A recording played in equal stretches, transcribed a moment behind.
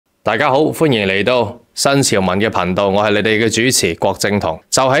大家好，歡迎嚟到新潮文嘅頻道，我係你哋嘅主持郭正彤。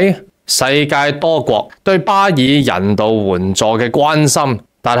就喺世界多國對巴以人道援助嘅關心，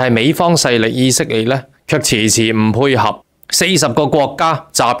但係美方勢力以色列呢，卻遲遲唔配合。40個國家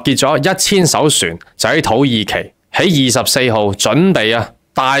集結咗1000艘船，就喺土耳其喺24號準備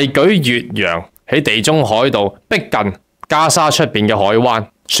大舉越洋喺地中海度逼近加沙出邊嘅海灣。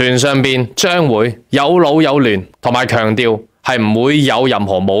船上邊將會有老有嫩，同埋強調係唔會有任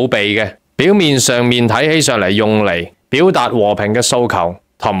何武備嘅。表面上面睇起上嚟用嚟表達和平嘅訴求，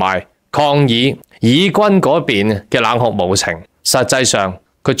同埋抗議以軍嗰邊嘅冷酷無情。實際上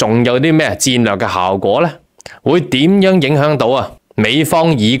佢仲有啲咩戰略嘅效果呢？會點樣影響到美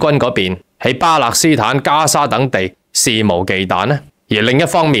方以軍嗰邊喺巴勒斯坦、加沙等地肆無忌憚呢？而另一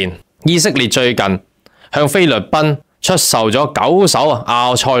方面，以色列最近向菲律賓出售咗9艘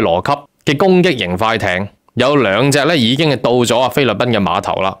阿塞羅級嘅攻擊型快艇，有2隻已經到咗菲律賓嘅碼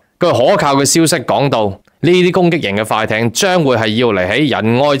頭啦。據可靠嘅消息講到，呢啲攻擊型嘅快艇將會係要嚟喺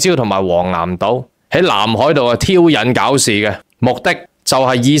仁愛礁同埋黃岩島喺南海度挑釁搞事嘅，目的就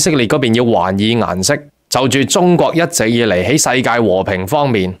係以色列嗰邊要還以顏色，就住中國一直以嚟喺世界和平方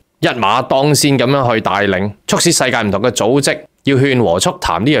面一馬當先咁樣去帶領，促使世界唔同嘅組織要勸和促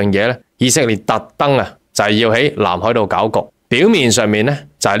談呢樣嘢咧。以色列特登就係要喺南海度搞局，表面上面呢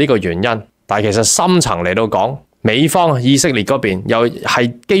就係呢個原因，但係其實深層嚟到講，美方以色列嗰邊又係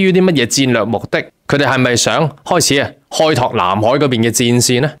基於啲乜嘢戰略目的？佢哋係咪想開始開拓南海嗰邊嘅戰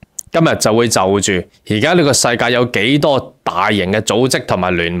線呢？今日就會就住而家呢個世界有幾多大型嘅組織同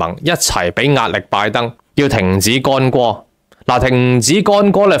埋聯盟一齊俾壓力拜登，要停止干戈。停止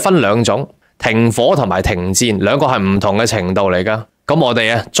干戈咧分2種，停火同埋停戰，2個係唔同嘅程度嚟噶。咁我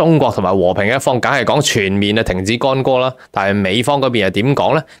哋中國同埋和平一方梗係講全面嘅停止干戈啦，但係美方嗰邊係點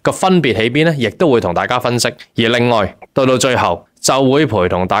講呢？個分別喺邊呢？亦都會同大家分析。而另外到最後就會陪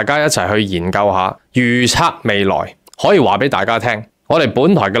同大家一齊去研究下預測未來，可以話俾大家聽。我哋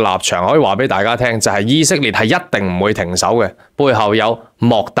本台嘅立場可以話俾大家聽，就係以色列係一定唔會停手嘅，背後有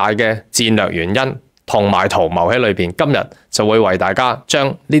莫大嘅戰略原因同埋圖謀喺裏邊。今日就會為大家將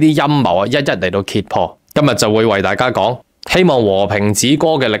呢啲陰謀一一嚟到揭破。今日就會為大家講。希望和平止戈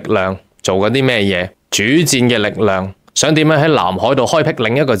嘅力量做緊啲咩嘢？主戰嘅力量想點樣喺南海度開闢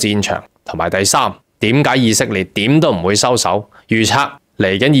另一個戰場？同埋第3，點解以色列點都唔會收手？預測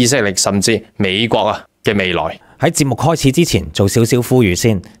嚟緊以色列甚至美國嘅未來。喺節目開始之前做少少呼籲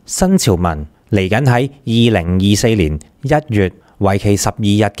先。新潮文嚟緊喺2024年1月為期12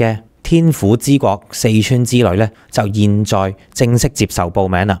日嘅天府之國四川之旅就現在正式接受報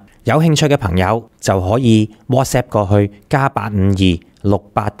名啦。有興趣嘅朋友就可以 WhatsApp 過去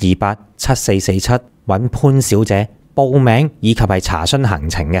+85268287447揾潘小姐報名以及係查詢行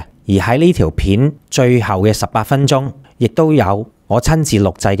程嘅。而喺呢條片最後嘅18分鐘，亦都有我親自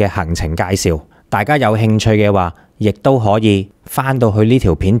錄製嘅行程介紹。大家有興趣嘅話，亦都可以翻到去呢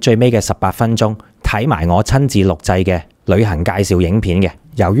條片最尾嘅18分鐘睇埋我親自錄製嘅旅行介紹影片嘅。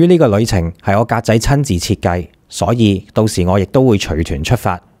由於呢個旅程係我格仔親自設計，所以到時我亦都會隨團出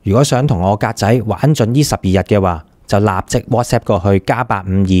發。如果想同我格仔玩盡呢12日嘅話，就立即 WhatsApp 過去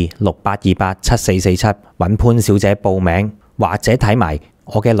+85268287447揾潘小姐報名，或者睇埋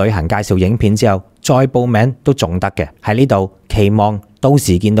我嘅旅行介紹影片之後再報名都仲得嘅。喺呢度期望到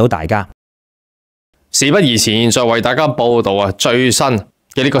時見到大家。事不宜遲，現在為大家報道最新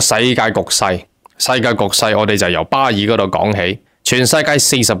嘅呢個世界局勢。世界局勢我哋就由巴以嗰度講起。全世界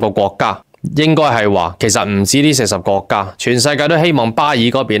40個國家，應該係話其實唔止呢40個國家，全世界都希望巴以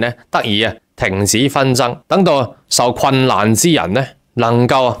嗰邊得以停止紛爭，等到受困難之人能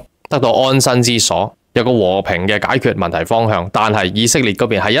夠得到安身之所，有個和平嘅解決問題方向。但係以色列嗰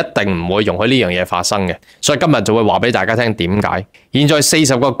邊係一定唔會容許呢樣嘢發生嘅，所以今日就會話俾大家聽點解。現在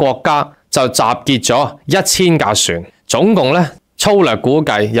40個國家就集結咗1000架船，總共粗略估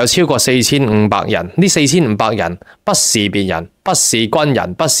計有超過4500人。呢4500人不是別人，不是軍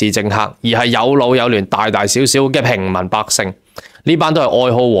人，不是政客，而係有老有嫩、大大小小嘅平民百姓。呢班都係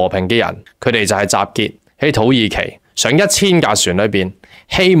愛好和平嘅人，佢哋就係集結喺土耳其上1000架船裏邊，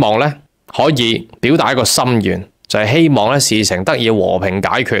希望可以表達一個心願，就係希望事情得以和平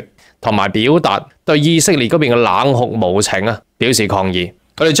解決，同埋表達對以色列嗰邊嘅冷酷無情表示抗議。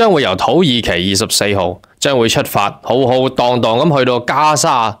佢哋將會由土耳其24號將會出發，浩浩蕩蕩咁去到加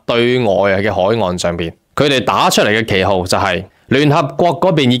沙對外嘅海岸上邊。佢哋打出嚟嘅旗號就係聯合國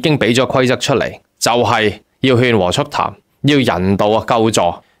嗰邊已經俾咗規則出嚟，就係要勸和促談，要人道救助，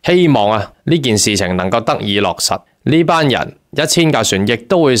希望呢件事情能夠得以落實。呢班人1000架船亦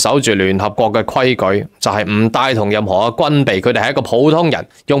都會守住聯合國嘅規矩，就係唔帶同任何嘅軍備。佢哋係一個普通人，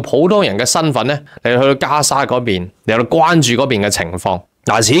用普通人嘅身份嚟去到加沙嗰邊，嚟到關注嗰邊嘅情況。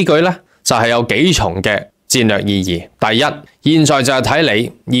嗱，此舉咧就係有幾重嘅戰略意義。第一，現在就係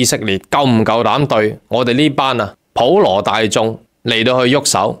睇你以色列夠唔夠膽對我哋呢班普羅大眾嚟到去喐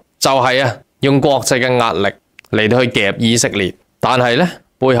手，就係用國際嘅壓力嚟到去夾以色列。但係咧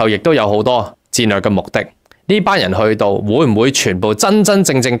背後亦都有好多戰略嘅目的。呢班人去到會唔會全部真真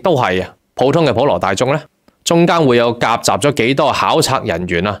正正都係普通嘅普羅大眾呢？中間會有夾雜咗幾多考察人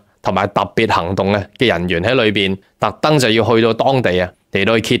員同埋特別行動嘅人員喺裏邊，特登就要去到當地嚟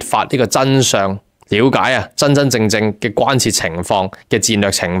到去揭發呢個真相，了解真真正正嘅關切情況嘅戰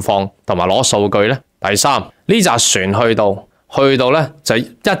略情況，同埋攞數據呢。第三，呢扎船去到呢，就一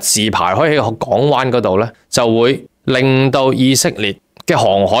字排開喺個港灣嗰度呢，就會令到以色列嘅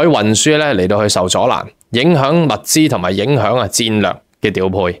航海運輸呢嚟到去受阻攔，影響物資同埋影響戰略嘅調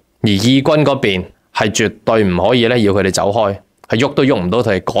配。而義軍嗰邊係絕對唔可以咧要佢哋走開，係喐都喐唔到，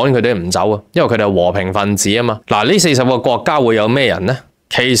佢哋趕佢哋唔走啊，因為佢哋係和平分子啊嘛。嗱，呢40個國家會有咩人呢？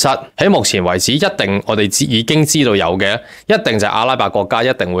其實喺目前為止，一定我哋已經知道有嘅，一定就係阿拉伯國家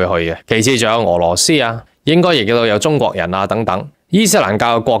一定會去嘅。其次仲有俄羅斯應該亦都有中國人等等。伊斯蘭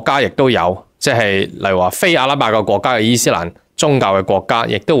教嘅國家亦都有，即係例如話非阿拉伯嘅國家嘅伊斯蘭宗教嘅國家，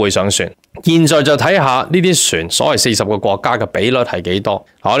亦都會上船。現在就睇下呢啲船所謂40個國家嘅比率係幾多。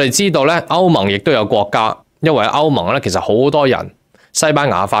我哋知道咧，歐盟亦都有國家，因為歐盟咧其實好多人，西班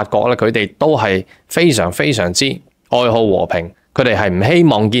牙、法國咧，佢哋都係非常非常之愛好和平，佢哋係唔希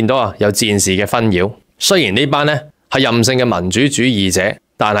望見到有戰事嘅紛擾。雖然呢班咧係任性嘅民主主義者，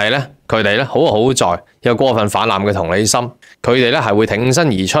但係咧佢哋咧好在有過分泛濫嘅同理心，佢哋咧係會挺身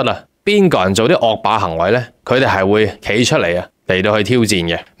而出邊個人做啲惡霸行為咧，佢哋係會企出嚟嚟到去挑戰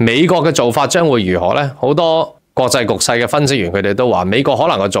嘅。美國嘅做法將會如何呢？好多國際局勢嘅分析員佢哋都話，美國可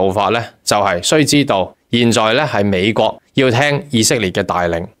能嘅做法呢，就係須知道現在呢係美國要聽以色列嘅帶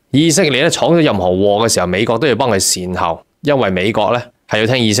領，以色列咧闖咗任何禍嘅時候，美國都要幫佢善後，因為美國呢係要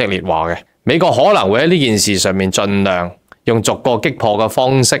聽以色列話嘅。美國可能會喺呢件事上面盡量用逐個擊破嘅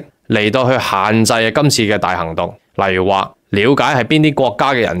方式嚟到去限制今次嘅大行動，例如話了解係邊啲國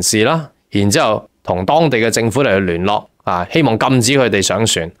家嘅人士啦，然之後同當地嘅政府嚟去聯絡希望禁止佢哋上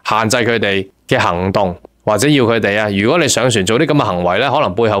船，限制佢哋嘅行動，或者要佢哋如果你上船做啲咁嘅行為咧，可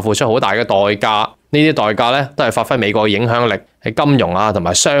能背後付出好大嘅代價。呢啲代價咧都係發揮美國嘅影響力喺金融同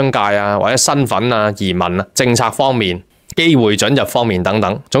埋商界或者身份移民政策方面、機會准入方面等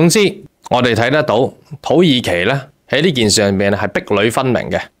等。總之，我哋睇得到土耳其咧喺呢件事上面係壁壘分明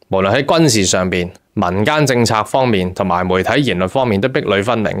嘅，無論喺軍事上邊、民間政策方面同埋媒體言論方面都壁壘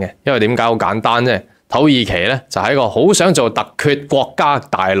分明嘅。因為點解好簡單啫？土耳其咧就係一個好想做突厥國家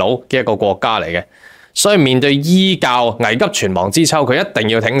大佬嘅一個國家嚟嘅，所以面對異教危急存亡之秋，佢一定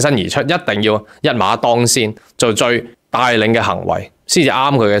要挺身而出，一定要一馬當先，做最帶領嘅行為，先至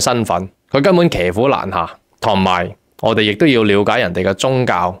啱佢嘅身份。佢根本騎虎難下，同埋我哋亦都要了解人哋嘅宗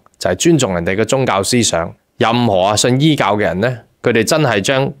教，就係尊重人哋嘅宗教思想。任何信異教嘅人咧，佢哋真係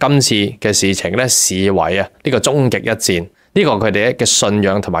將今次嘅事情咧視為呢個終極一戰。呢個佢哋嘅信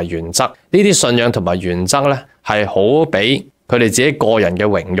仰同埋原則，呢啲信仰同埋原則咧係好比佢哋自己個人嘅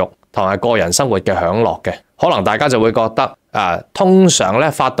榮譽同埋個人生活嘅享樂嘅。可能大家就會覺得通常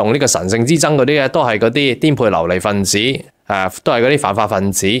咧發動呢個神聖之爭嗰啲都係嗰啲顛沛流離分子，都係嗰啲犯法分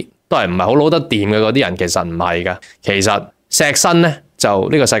子，都係唔係好撈得掂嘅嗰啲人。其實唔係㗎，其實錫身咧就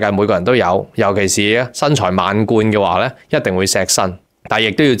呢個世界每個人都有，尤其是身材萬貫嘅話咧，一定會錫身。但係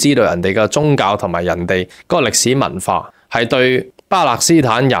亦都要知道人哋嘅宗教同埋人哋嗰個歷史文化。係對巴勒斯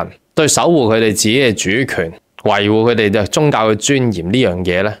坦人，對守護佢哋自己嘅主權、維護佢哋嘅宗教嘅尊嚴呢樣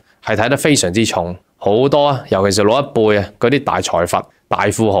嘢咧，係睇得非常之重。好多尤其是老一輩嗰啲大財閥、大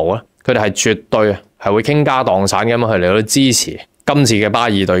富豪佢哋係絕對係會傾家蕩產咁樣去嚟到支持今次嘅巴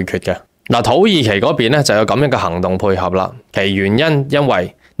以對決嘅。嗱，土耳其嗰邊咧就有咁樣嘅行動配合啦。其原因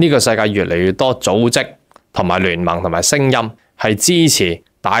為呢個世界越嚟越多組織同埋聯盟同埋聲音係支持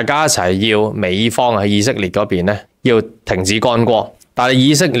大家一齊要美方喺以色列嗰邊咧，要停止干戈，但係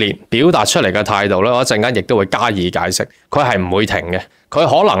以色列表達出嚟嘅態度咧，我一陣間亦都會加以解釋。佢係唔會停嘅，佢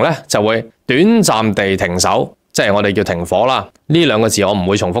可能咧就會短暫地停手，即係我哋叫停火啦。呢兩個字我唔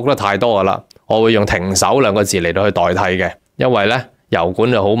會重複得太多噶啦，我會用停手兩個字嚟到去代替嘅，因為咧油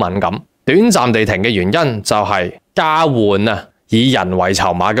管就好敏感。短暫地停嘅原因就係交換以人為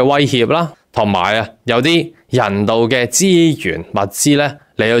籌碼嘅威脅啦，同埋有啲人道嘅資源物資咧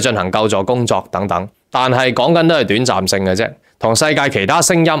嚟去進行救助工作等等。但係講緊都係短暫性嘅啫，同世界其他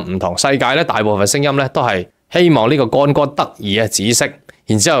聲音唔同。世界咧大部分聲音咧都係希望呢個干戈得以止息，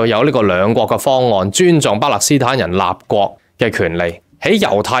然之後有呢個兩國嘅方案，尊重巴勒斯坦人立國嘅權利。喺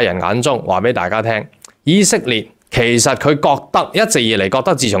猶太人眼中，話俾大家聽，以色列其實佢覺得一直以嚟覺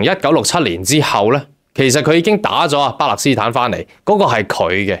得，自從1967年之後咧，其實佢已經打咗巴勒斯坦翻嚟，嗰個係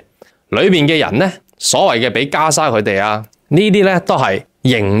佢嘅。裏面嘅人呢，所謂嘅俾加沙佢哋啊，呢啲呢都係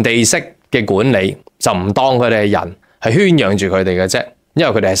營地式嘅管理，就唔當佢哋係人，係圈養住佢哋嘅啫。因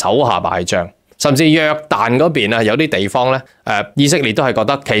為佢哋係手下敗將，甚至約旦嗰邊啊，有啲地方呢，以色列都係覺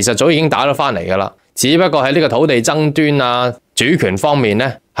得其實早已經打咗翻嚟噶啦，只不過喺呢個土地爭端啊、主權方面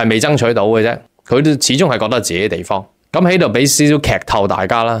呢，係未爭取到嘅啫。佢都始終係覺得自己地方。咁喺度俾少少劇透大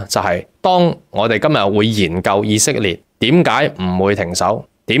家啦，就係當我哋今日會研究以色列點解唔會停手，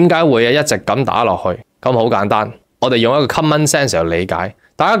點解會一直咁打落去？咁好簡單，我哋用一個 common sense 去理解。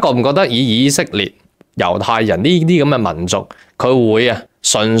大家覺唔覺得以色列、猶太人呢啲咁嘅民族，佢會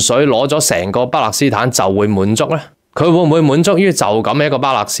純粹攞咗成個巴勒斯坦就會滿足呢？佢會唔會滿足於就咁一個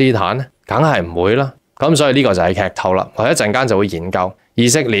巴勒斯坦呢？梗係唔會啦。咁所以呢個就係劇透啦。我一陣間就會研究以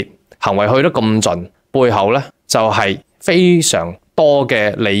色列行為去得咁盡，背後呢就係非常多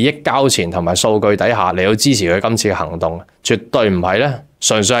嘅利益交纏同埋數據底下嚟到支持佢今次嘅行動，絕對唔係呢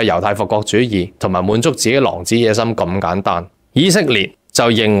純粹係猶太復國主義同埋滿足自己狼子野心咁簡單。以色列就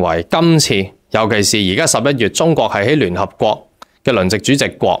認為今次，尤其是而家11月，中國係喺聯合國嘅輪值主席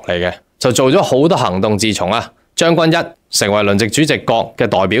國嚟嘅，就做咗好多行動。自從將軍一成為輪值主席國嘅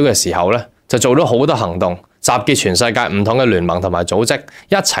代表嘅時候呢，就做咗好多行動，集結全世界唔同嘅聯盟同埋組織，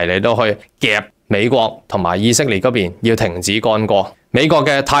一齊嚟到去夾美國同埋以色列嗰邊要停止干戈。美國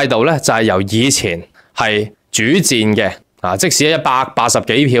嘅態度呢，就係由以前係主戰嘅，即使180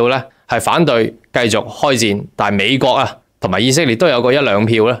幾票呢係反對繼續開戰，但係美國同埋以色列都有個1-2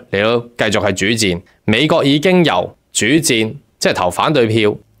票咧嚟到繼續係主戰。美國已經由主戰即係投反對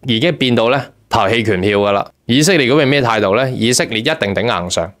票，已經變到咧投棄權票噶啦。以色列嗰邊咩態度呢？以色列一定頂硬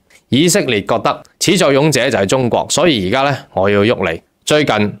上。以色列覺得始作俑者就係中國，所以而家咧我要喐你。最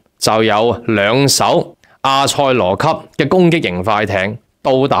近就有2艘阿塞羅級嘅攻擊型快艇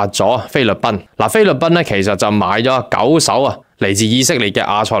到達咗菲律賓。菲律賓咧其實就買咗9艘嚟自以色列嘅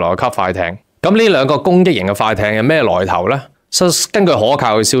阿塞羅級快艇。咁呢2個攻擊型嘅快艇係咩來頭呢？根據可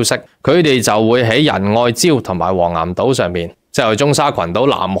靠嘅消息，佢哋就會喺仁愛礁同埋黃岩島上面，即係中沙群島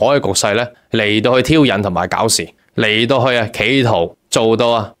南海嘅局勢咧，嚟到去挑釁同埋搞事，嚟到去企圖做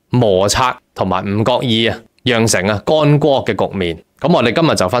到摩擦同埋唔覺意釀成干戈嘅局面。咁我哋今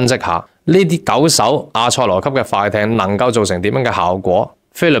日就分析下呢啲9艘阿塞羅級嘅快艇能夠造成點樣嘅效果，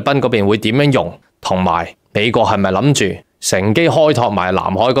菲律賓嗰邊會點樣用，同埋美國係咪諗住乘機開拓埋南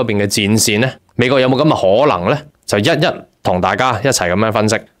海嗰邊嘅戰線呢？美國有冇咁嘅可能呢？就一同大家一齊咁樣分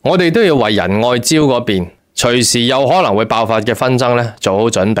析。我哋都要為仁愛礁嗰邊隨時有可能會爆發嘅紛爭呢做好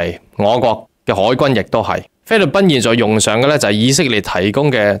準備。我國嘅海軍亦都係。菲律賓現在用上嘅呢就係以色列提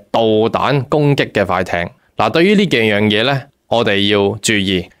供嘅導彈攻擊嘅快艇。對於呢幾樣嘢呢，我哋要注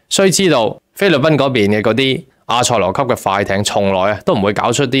意。須知道菲律賓嗰邊嘅嗰啲阿塞羅級嘅快艇從來都唔會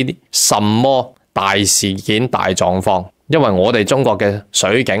搞出啲什麼大事件大狀況。因為我哋中國嘅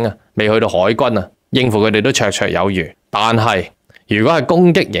水警未去到海軍應付佢哋都綽綽有餘。但係如果係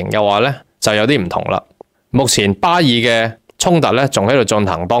攻擊型嘅話呢，就有啲唔同啦。目前巴以嘅衝突呢仲喺度進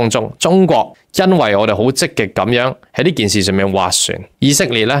行當中。中國因為我哋好積極咁樣喺呢件事上面斡旋，以色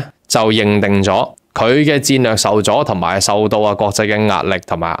列呢就認定咗佢嘅戰略受阻同埋受到國際嘅壓力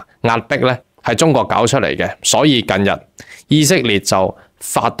同埋壓迫呢係中國搞出嚟嘅。所以近日以色列就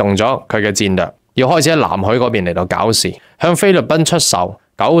發動咗佢嘅戰略，要開始喺南海嗰邊嚟到搞事，向菲律賓出售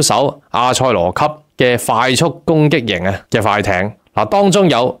9艘阿塞羅級嘅快速攻擊型嘅快艇。當中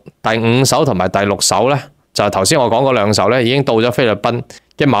有第5艘同埋第6艘呢，就係頭先我講嗰2艘呢，已經到咗菲律賓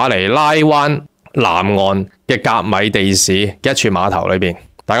嘅馬尼拉灣南岸嘅甲米地市嘅一處碼頭裏邊。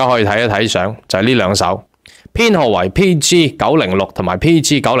大家可以睇一睇相，就係呢2艘編號為 PG-906 同埋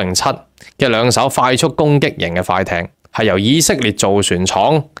PG-907 嘅2艘快速攻擊型嘅快艇，係由以色列造船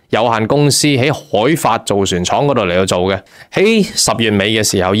廠有限公司喺海法造船廠嗰度嚟到做嘅。喺10月尾嘅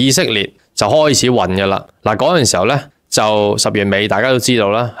時候，以色列就開始運嘅啦。嗰陣時候呢，就10月尾，大家都知道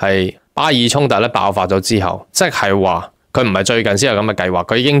啦，係巴以衝突咧爆發咗之後，即係話佢唔係最近先有咁嘅計劃，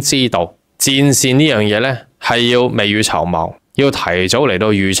佢已經知道戰線呢樣嘢呢係要未雨綢繆，要提早嚟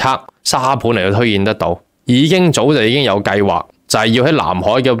到預測，沙盤嚟到推演得到，早就已經有計劃，就係要喺南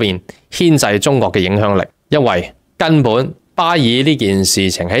海嗰邊牽制中國嘅影響力。因為根本巴以呢件事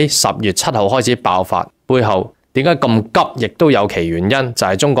情喺10月7號開始爆發，背後點解咁急，亦都有其原因，就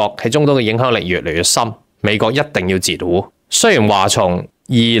係中國喺中東嘅影響力越嚟越深，美國一定要截胡。雖然話從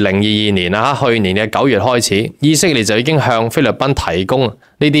2022年去年嘅9月開始，以色列就已經向菲律賓提供呢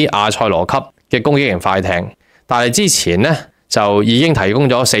啲阿塞羅級嘅攻擊型快艇，但係之前呢就已經提供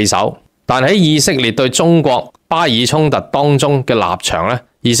咗4艘。但喺以色列對中國巴以衝突當中嘅立場呢，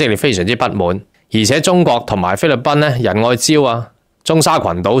以色列非常之不滿，而且中國同埋菲律賓呢仁愛礁中沙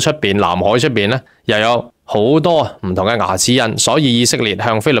群島出邊、南海出邊咧，又有好多唔同嘅牙齒印，所以以色列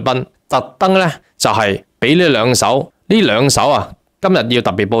向菲律賓特登咧就係俾呢兩艘啊，今日要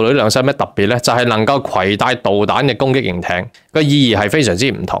特別報道呢兩艘咩特別咧？就係能夠攜帶導彈嘅攻擊型艇，個意義係非常之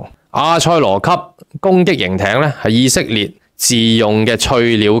唔同。阿塞羅級攻擊型艇咧係以色列自用嘅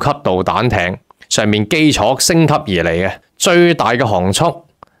翠鳥級導彈艇，上面基礎升級而嚟嘅，最大嘅航速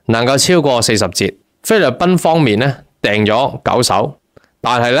能夠超過40節。菲律賓方面咧訂咗9艘，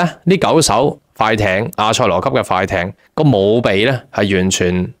但係咧呢9艘快艇，阿塞羅級嘅快艇個武備咧係完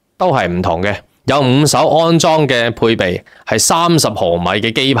全都係唔同嘅，有5艘安裝嘅配備係30毫米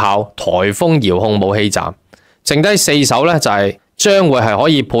嘅機炮、颱風遙控武器站，剩低4艘咧就係將會係可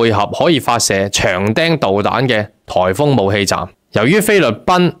以配合可以發射長釘導彈嘅颱風武器站。由於菲律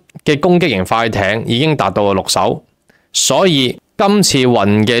賓嘅攻擊型快艇已經達到6艘，所以今次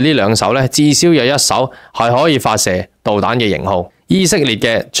運嘅呢2艘咧，至少有1艘係可以發射導彈嘅型號。以色列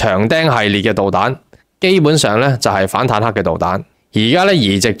嘅長釘系列嘅導彈，基本上咧就係反坦克嘅導彈。而家咧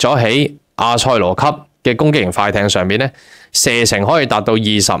移植咗喺阿塞羅級嘅攻擊型快艇上面咧，射程可以達到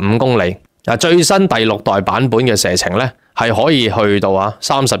25公里。最新第6代版本嘅射程咧係可以去到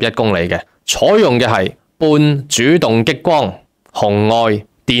31公里嘅，採用嘅係半主動激光、紅外、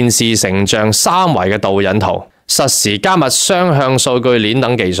電視成像3維嘅導引圖、實時加密雙向數據鏈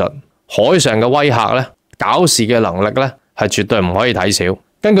等技術。海上嘅威嚇咧，搞事嘅能力咧係絕對唔可以睇少。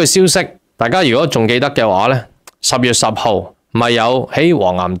根據消息，大家如果仲記得嘅話咧，10月10號咪有喺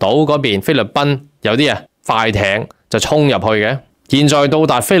黃岩島嗰邊菲律賓有啲快艇就衝入去嘅。現在到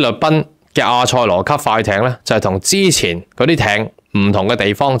達菲律賓嘅阿塞羅級快艇咧，就係同之前嗰啲艇唔同嘅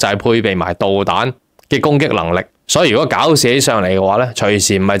地方，就係配備埋導彈嘅攻擊能力。所以如果搞事起上嚟嘅話咧，隨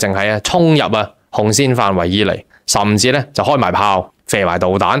時唔係淨係衝入紅線範圍以嚟，甚至咧就開埋炮、射埋導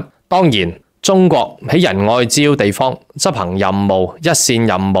彈。當然，中國喺仁愛礁地方執行任務、一線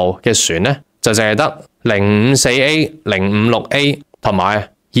任務嘅船咧，就淨係得054A、056A 同埋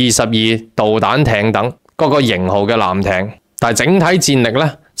22導彈艇等各個型號嘅艦艇，但係整體戰力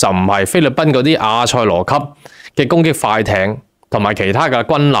咧就唔係菲律賓嗰啲阿塞羅級嘅攻擊快艇同埋其他嘅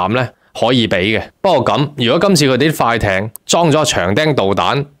軍艦咧可以比嘅。不過咁，如果今次佢啲快艇裝咗長釘導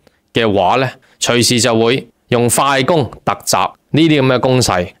彈嘅話咧，隨時就會用快攻突襲呢啲咁嘅攻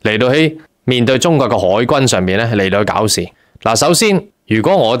勢嚟到喺面對中國嘅海軍上面咧嚟到搞事。嗱，首先如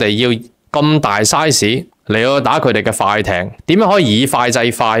果我哋要咁大 size 嚟到打佢哋嘅快艇，點樣可以以快制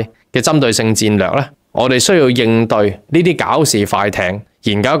快嘅針對性戰略呢？我哋需要應對呢啲搞事快艇，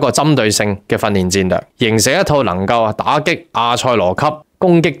研究一個針對性嘅訓練戰略，形成一套能夠打擊阿塞羅級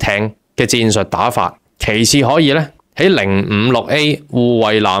攻擊艇嘅戰術打法。其次可以咧喺056A 護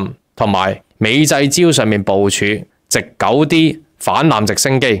衛艦同埋美濟礁上面部署直 9D 反艦直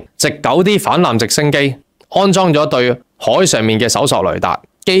升機，直 9D 反艦直升機安裝咗對海上面嘅搜索雷達，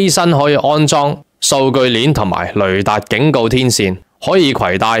機身可以安裝數據鏈同埋雷達警告天線，可以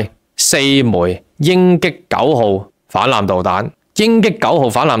攜帶4枚鷹擊9號反艦導彈。鷹擊9號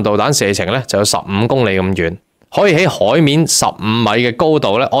反艦導彈射程咧就有15公里咁遠，可以喺海面15米嘅高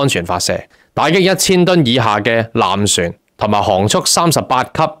度咧安全發射，打擊1000噸以下嘅艦船，同埋航速38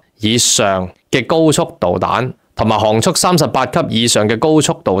級以上嘅高速導彈，同埋航速38級以上嘅高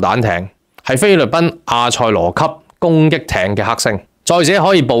速導彈艇，係菲律賓阿塞羅級攻擊艇嘅剋星。再者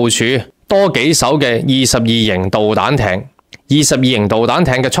可以部署多幾艘嘅22型導彈艇，22型導彈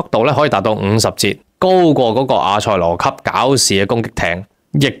艇嘅速度咧可以達到50節，高過嗰個阿塞羅級搞事嘅攻擊艇，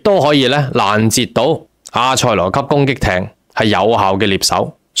亦都可以咧攔截到阿塞羅級攻擊艇係有效嘅獵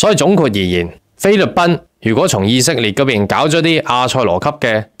手。所以總括而言，菲律賓如果從以色列嗰邊搞咗啲阿塞羅級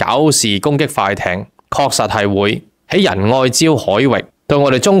嘅搞事攻擊快艇，確實係會喺仁愛礁海域對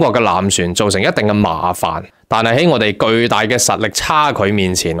我哋中國嘅艦船造成一定嘅麻煩。但係喺我哋巨大嘅實力差距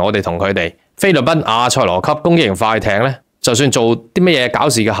面前，我哋同佢哋菲律賓阿塞羅級攻擊型快艇咧，就算做啲乜嘢搞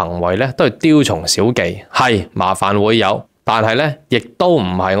事嘅行為咧，都係雕蟲小技，係麻煩會有，但係咧亦都唔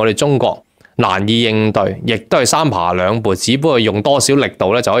係我哋中國難以應對，亦都係三爬兩撥，只不過用多少力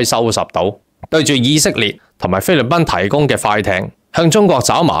度咧就可以收拾到。對住以色列同埋菲律賓提供嘅快艇向中國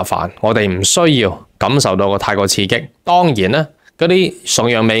找麻煩，我哋唔需要感受到個太過刺激。當然啦，嗰啲崇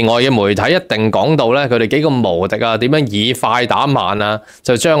洋媚外嘅媒體一定講到咧，佢哋幾咁無敵啊，點樣以快打慢啊，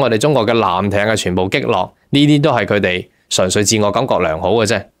就將我哋中國嘅艦艇全部擊落。呢啲都係佢哋純粹自我感覺良好嘅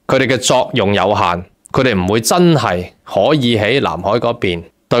啫，佢哋嘅作用有限，佢哋唔會真係可以喺南海嗰邊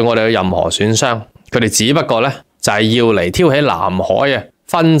對我哋有任何損傷。佢哋只不過咧就係要嚟挑起南海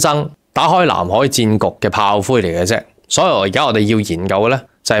紛爭、打開南海戰局嘅炮灰嚟嘅啫。所以而家我哋要研究嘅咧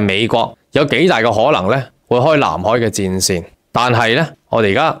就係美國有幾大嘅可能咧會開南海嘅戰線。但係咧，我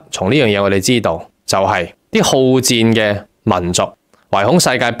哋而家從呢樣嘢我哋知道，就係啲好戰嘅民族唯恐世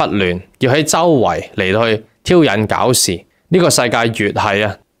界不亂，要喺周圍嚟到去挑釁搞事。呢個世界越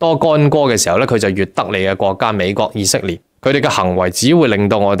係多干戈嘅時候咧，佢就越得利嘅國家美國、以色列，佢哋嘅行為只會令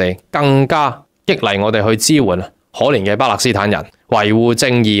到我哋更加激勵我哋去支援可憐嘅巴勒斯坦人，維護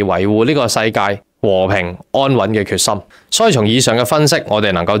正義，維護呢個世界和平安穩嘅決心。所以從以上嘅分析，我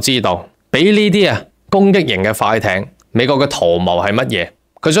哋能夠知道，俾呢啲攻擊型嘅快艇，美國嘅圖謀係乜嘢？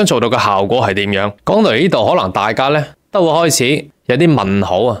佢想做到嘅效果係點樣？講到呢度，可能大家咧都會開始有啲問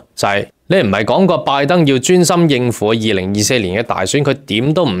號就係你唔係講過拜登要專心應付2024年嘅大選，佢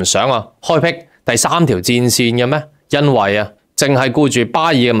點都唔想開闢第三條戰線嘅咩？因為淨係顧住巴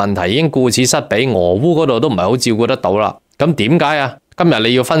爾嘅問題已經顧此失彼，俄烏嗰度都唔係好照顧得到啦。咁點解今日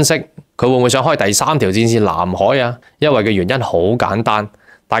你要分析佢會唔會想開第三條戰線南海因為嘅原因好簡單，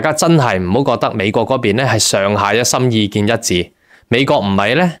大家真係唔好覺得美國嗰邊咧係上下一心意見一致。美國唔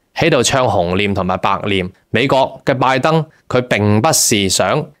係咧喺度唱紅臉同埋白臉，美國嘅拜登佢並不是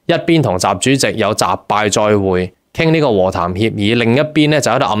想一邊同習主席有習拜再會傾呢個和談協議，另一邊咧就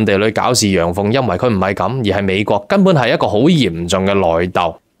喺度暗地裏搞事陽奉陰違。佢唔係咁，而係美國根本係一個好嚴重嘅內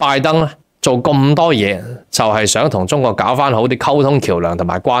鬥。拜登咧做咁多嘢就係想同中國搞翻好啲溝通橋樑同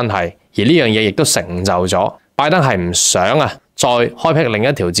埋關係，而呢樣嘢亦都成就咗。拜登係唔想再開闢另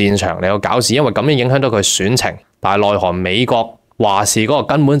一條戰場嚟到搞事，因為咁樣影響到佢選情。但係奈何美國話事嗰個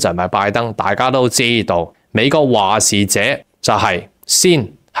根本就唔係拜登，大家都知道美國話事者就係先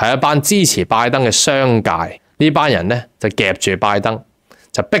係一班支持拜登嘅商界，呢班人咧就夾住拜登，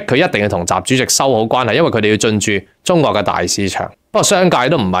就逼佢一定要同習主席修好關係，因為佢哋要進駐中國嘅大市場。不過商界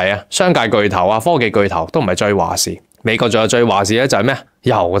都唔係商界巨頭科技巨頭都唔係最話事，美國仲有最話事咧就係咩？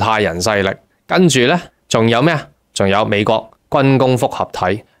猶太人勢力，跟住咧仲有咩？仲有美國軍工複合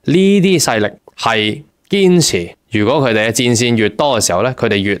體，呢啲勢力係堅持，如果佢哋嘅戰線越多嘅時候咧，佢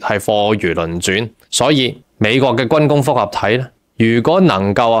哋越係貨如輪轉。所以美國嘅軍工複合體咧，如果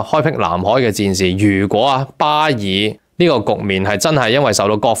能夠開闢南海嘅戰事，如果巴爾呢個局面係真係因為受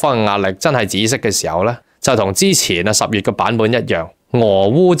到各方嘅壓力真係止息嘅時候咧，就同之前10月嘅版本一樣，俄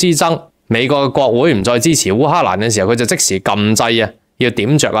烏之爭，美國嘅國會唔再支持烏克蘭嘅時候，佢就即時禁制要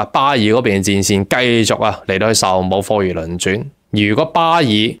點着巴爾嗰邊嘅戰線繼續嚟到去受武，貨如輪轉。如果巴爾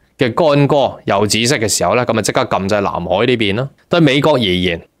嘅干戈又止息嘅時候咧，咁咪即刻禁制南海呢邊咯。對美國而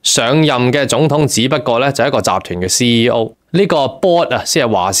言，上任嘅總統只不過咧就係一個集團嘅 CEO， 呢個 board先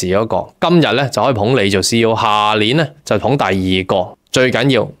係話事嗰個。今日咧就可以捧你做 CEO， 下年咧就捧第二個。最緊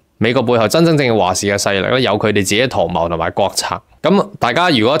要美國背後真正嘅話事嘅勢力咧，有佢哋自己圖謀同埋國策。咁大家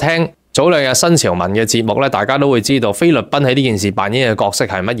如果聽早兩日新潮文嘅節目咧，大家都會知道菲律賓喺呢件事扮演嘅角色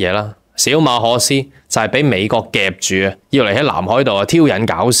係乜嘢啦。小馬可斯就係俾美國夾住要嚟喺南海度挑釁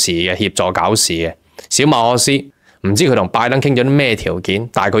搞事嘅，協助搞事嘅。小馬可斯唔知佢同拜登傾咗啲咩條件，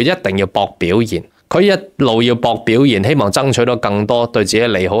但係佢一定要搏表現，佢一路要搏表現，希望爭取到更多對自己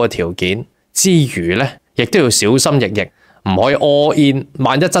利好嘅條件之餘咧，亦都要小心翼翼，唔可以 all in。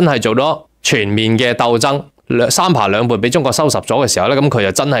萬一真係做咗全面嘅鬥爭，三扒兩撥俾中國收拾咗嘅時候咧，咁佢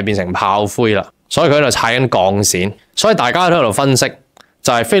就真係變成炮灰啦。所以佢喺度踩緊鋼線，所以大家都喺度分析。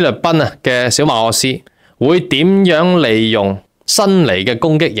就係菲律賓嘅小馬可斯會點樣利用新嚟嘅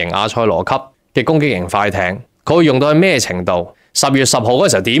攻擊型阿塞羅級嘅攻擊型快艇，佢會用到去咩程度？10月10號嗰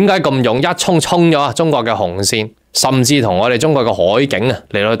時候點解咁用？一衝咗中國嘅紅線，甚至同我哋中國嘅海警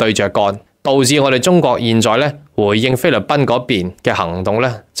嚟到對着幹，導致我哋中國現在咧回應菲律賓嗰邊嘅行動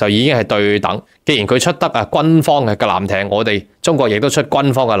咧就已經係對等。既然佢出得軍方嘅艦艇，我哋中國亦都出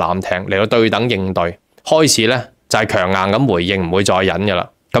軍方嘅艦艇嚟到對等應對，開始咧就係強硬咁回應，唔會再忍噶啦。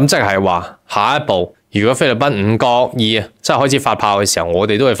咁即係話下一步，如果菲律賓唔覺意即係開始發炮嘅時候，我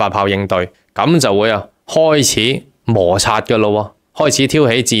哋都會發炮應對，咁就會開始摩擦噶咯，開始挑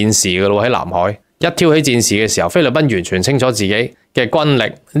起戰事噶咯。喺南海一挑起戰事嘅時候，菲律賓完全清楚自己嘅軍力，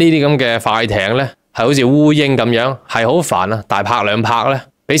呢啲咁嘅快艇咧係好似烏蠅咁樣，係好煩大拍兩拍咧，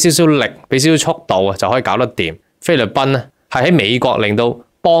俾少少力，俾少少速度就可以搞得掂。菲律賓咧係喺美國令到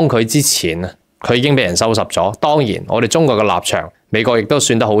幫佢之前佢已經俾人收拾咗。當然我哋中國嘅立場，美國亦都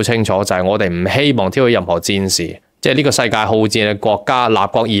算得好清楚，就係我哋唔希望挑起任何戰事。即係呢個世界好戰嘅國家，立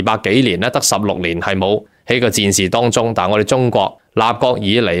國200幾年咧，得16年係冇喺個戰事當中。但係我哋中國立國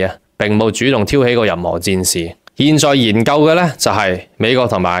以嚟並冇主動挑起過任何戰事。現在研究嘅咧就係美國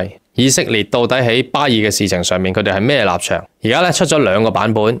同埋以色列到底喺巴爾嘅事情上面，佢哋係咩立場？而家咧出咗兩個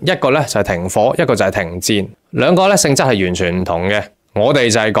版本，一個咧就係停火，一個就係停戰，兩個咧性質係完全唔同嘅。我哋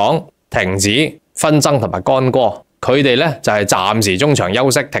就係講停止紛爭同埋干戈，佢哋咧就係暫時中場休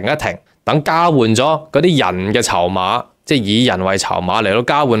息，停一停，等交換咗嗰啲人嘅籌碼，即係以人為籌碼嚟到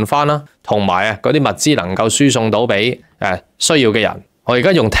交換翻啦，同埋嗰啲物資能夠輸送到俾需要嘅人。我而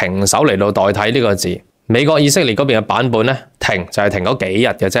家用停手嚟到代替呢個字。美國以色列嗰邊嘅版本咧停就係停嗰幾日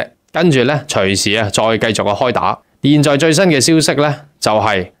嘅啫，跟住咧隨時啊再繼續開打。現在最新嘅消息咧就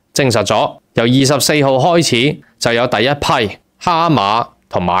係證實咗，由24號開始就有第一批哈馬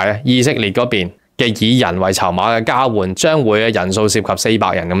同埋以色列嗰邊嘅以人為籌碼嘅交換，將會嘅人數涉及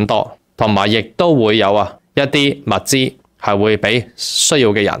400人咁多，同埋亦都會有一啲物資係會俾需要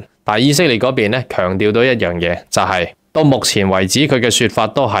嘅人。但係以色列嗰邊咧強調到一樣嘢，就係到目前為止佢嘅說法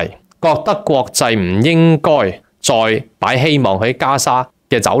都係覺得國際唔應該再擺希望喺加沙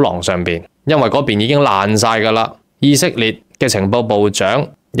嘅走廊上邊，因為嗰邊已經爛晒㗎啦。以色列嘅情報部長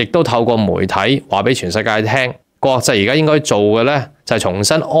亦都透過媒體話俾全世界聽，國際而家應該做嘅咧就係重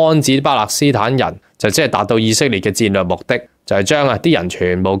新安置巴勒斯坦人，就即係達到以色列嘅戰略目的，就係將啲人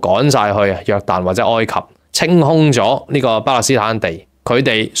全部趕晒去約旦或者埃及，清空咗呢個巴勒斯坦地。佢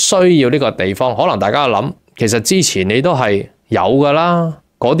哋需要呢個地方，可能大家諗，其實之前你都係有噶啦，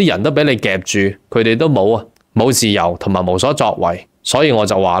嗰啲人都俾你夾住，佢哋都冇自由同埋無所作為。所以我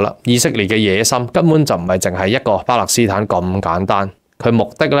就話啦，以色列嘅野心根本就唔係淨係一個巴勒斯坦咁簡單，佢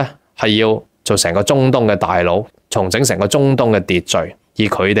目的咧係要做成個中東嘅大佬，重整成個中東嘅秩序，以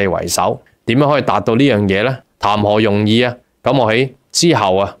佢哋為首。點樣可以達到呢樣嘢咧？談何容易啊！咁我喺之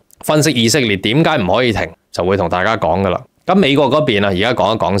後分析以色列點解唔可以停，就會同大家講噶啦。咁美國嗰邊而家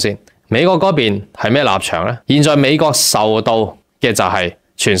講一講先。美國嗰邊係咩立場咧？現在美國受到嘅就係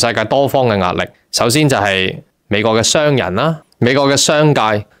全世界多方嘅壓力。首先就係美國嘅商人啦，美國嘅商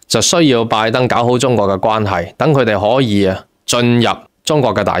界就需要拜登搞好中國嘅關係，等佢哋可以進入中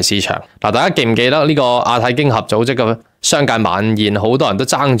國嘅大市場。嗱，大家記唔記得呢個亞太經合組織嘅商界晚宴，好多人都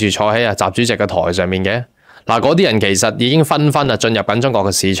爭住坐喺習主席嘅台上面嘅。嗱，嗰啲人其實已經紛紛進入緊中國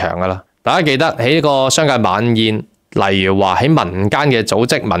嘅市場噶啦。大家記得喺呢個商界晚宴，例如話喺民間嘅組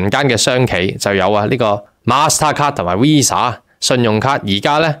織、民間嘅商企就有呢個 Mastercard 同埋 Visa 信用卡，而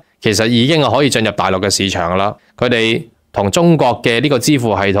家咧其實已經可以進入大陸嘅市場啦。佢哋同中國嘅呢個支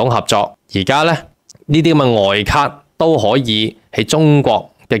付系統合作，而家咧呢啲咁嘅外卡都可以喺中國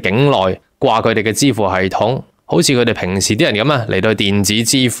嘅境內掛佢哋嘅支付系統，好似佢哋平時啲人咁嚟到電子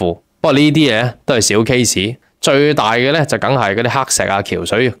支付。不過呢啲嘢都係小 case， 最大嘅咧就梗係嗰啲黑石橋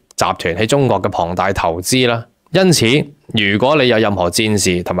水集團喺中國嘅龐大投資啦。因此，如果你有任何戰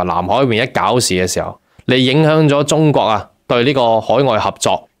事同埋南海邊一搞事嘅時候，你影響咗中國對呢個海外合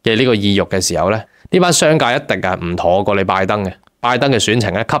作嘅呢個意欲嘅時候咧，呢班商界一定係唔妥過你拜登嘅。拜登嘅選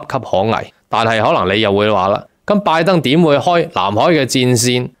情咧岌岌可危，但係可能你又會話啦，咁拜登點會開南海嘅戰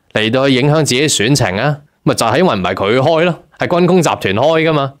線嚟到去影響自己選情啊？咪就係因為唔係佢開咯，係軍工集團開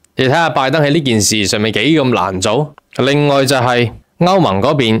噶嘛。你睇下拜登喺呢件事上面幾咁難做。另外就係歐盟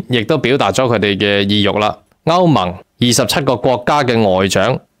嗰邊亦都表達咗佢哋嘅意欲啦。歐盟27個國家嘅外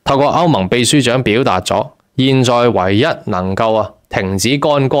長透過歐盟秘書長表達咗，現在唯一能夠停止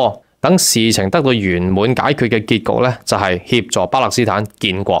干戈，等事情得到圓滿解決嘅結局咧，就係協助巴勒斯坦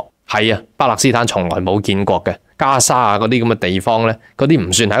建國。係巴勒斯坦從來冇建國嘅，加沙嗰啲咁嘅地方咧，嗰啲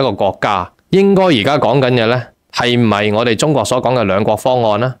唔算係一個國家。應該而家講緊嘅咧，係唔係我哋中國所講嘅兩國方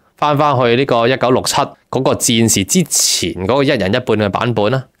案啦？翻去呢個1967嗰個戰事之前嗰個一人一半嘅版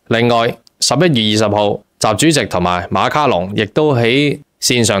本啦。另外11月20號，習主席同埋馬卡龍亦都喺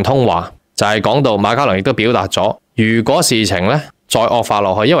線上通話，就係講到馬卡龍亦都表達咗，如果事情咧再惡化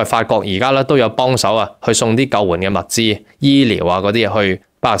落去，因為法國而家咧都有幫手去送啲救援嘅物資、醫療嗰啲去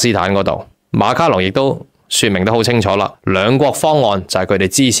巴勒斯坦嗰度。馬卡龍亦都說明得好清楚啦，兩國方案就係佢哋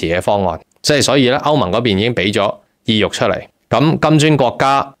支持嘅方案，即係所以咧歐盟嗰邊已經俾咗意欲出嚟。咁金磚國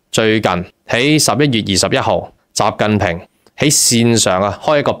家最近喺11月21號，習近平喺線上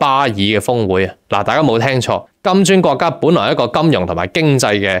開一個巴爾嘅峰會嗱，大家冇聽錯，金磚國家本來係一個金融同埋經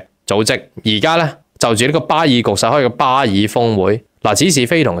濟嘅組織，而家咧就住呢個巴爾局勢開個巴爾峰會嗱，此事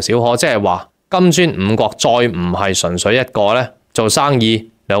非同小可，即係話金磚五國再唔係純粹一個咧做生意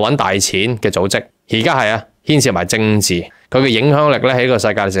嚟搵大錢嘅組織，而家係牽涉埋政治，佢嘅影響力咧喺個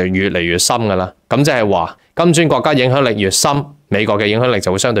世界就越嚟越深噶啦。咁即係話金磚國家影響力越深，美國嘅影響力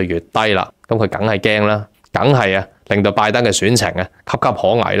就會相對越低啦。咁佢梗係驚啦，梗係令到拜登嘅選情岌岌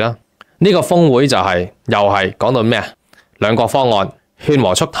可危啦。呢個峰會就又係講到咩兩國方案勸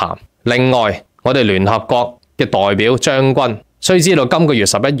和促談。另外我哋聯合國嘅代表將軍，須知道今個月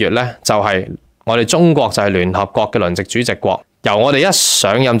11月咧就係我哋中國就係聯合國嘅輪值主席國。由我哋一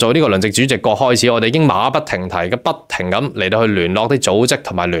上任做呢個輪值主席國開始，我哋已經馬不停蹄嘅不停咁嚟到去聯絡啲組織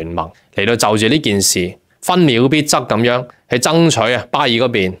同埋聯盟，嚟到就住呢件事分秒必爭咁樣去爭取巴爾嗰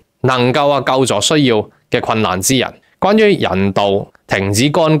邊能夠救助需要嘅困難之人。關於人道停止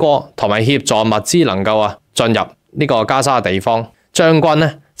干戈同埋協助物資能夠進入呢個加沙嘅地方，將軍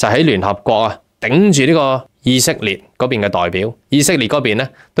咧就喺聯合國頂住呢個以色列嗰邊嘅代表，以色列嗰邊咧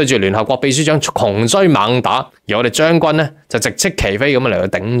對住聯合國秘書長窮追猛打，而我哋將軍咧就直斥其非咁嚟去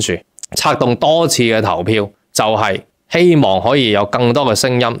頂住，策動多次嘅投票，就係希望可以有更多嘅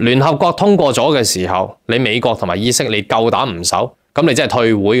聲音。聯合國通過咗嘅時候，你美國同埋以色列夠膽唔守，咁你真係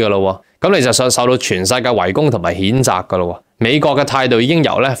退會噶咯，咁你就受到全世界圍攻同埋譴責噶咯。美國嘅態度已經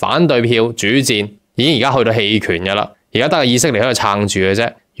由咧反對票主戰，已經而家去到棄權噶啦，而家得個以色列喺度撐住嘅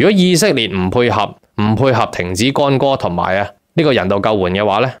啫。如果以色列唔配合停止干戈同埋呢個人道救援嘅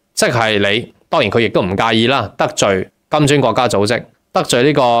話咧，即係你當然佢亦都唔介意啦，得罪金磚國家組織，得罪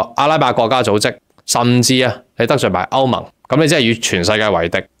呢個阿拉伯國家組織，甚至你得罪埋歐盟，咁你真係與全世界為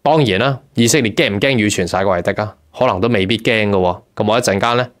敵。當然啦，以色列驚唔驚與全世界為敵啊？可能都未必驚嘅喎。咁我一陣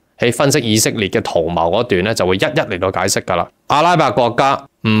間咧喺分析以色列嘅圖謀嗰段咧，就會一一嚟到解釋噶啦。阿拉伯國家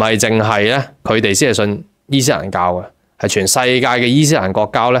唔係淨係咧佢哋先係信伊斯蘭教嘅，係全世界嘅伊斯蘭國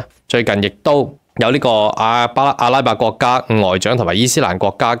家咧，最近亦都有呢個阿拉伯國家外長同埋伊斯蘭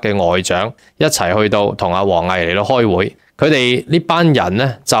國家嘅外長一齊去到同阿王毅嚟到開會。佢哋呢班人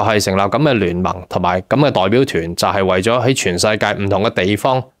咧就係成立咁嘅聯盟同埋咁嘅代表團，就係為咗喺全世界唔同嘅地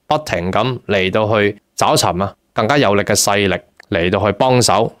方不停咁嚟到去找尋更加有力嘅勢力嚟到去幫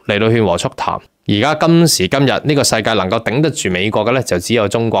手嚟到勸和促談。而家今時今日呢個世界能夠頂得住美國嘅咧，就只有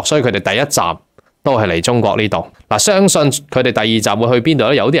中國，所以佢哋第一站都係嚟中國呢度。相信佢哋第二站會去邊度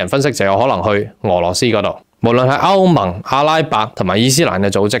咧？有啲人分析就有可能去俄羅斯嗰度。無論係歐盟、阿拉伯同埋伊斯蘭嘅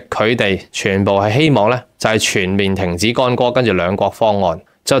組織，佢哋全部係希望咧就係全面停止干戈，跟住兩國方案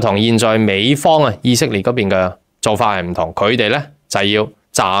就同現在美方以色列嗰邊嘅做法係唔同。佢哋咧就係要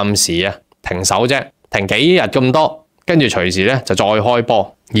暫時停手啫，停幾日咁多，跟住隨時咧就再開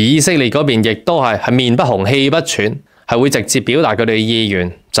波。而以色列嗰邊亦都係面不紅氣不喘，係會直接表達佢哋嘅意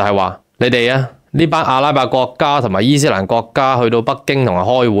願，就係話你哋呢班阿拉伯國家同埋伊斯蘭國家去到北京同埋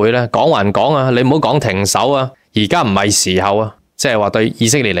開會咧，講還講你唔好講停手而家唔係時候即係話對以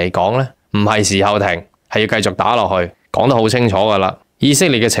色列嚟講咧，唔係時候停，係要繼續打落去，講得好清楚噶啦。以色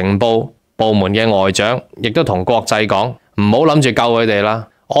列嘅情報部門嘅外長亦都同國際講，唔好諗住救佢哋啦，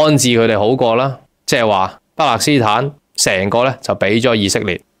安置佢哋好過啦。即係話巴勒斯坦成個咧就俾咗以色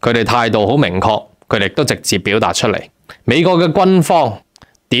列，佢哋態度好明確，佢哋都直接表達出嚟。美國嘅軍方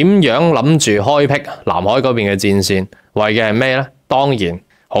點樣諗住開闢南海嗰邊嘅戰線？為嘅係咩呢？當然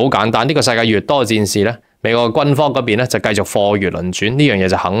好簡單，呢個世界越多戰士呢，美國軍方嗰邊呢就繼續貨如輪轉，呢樣嘢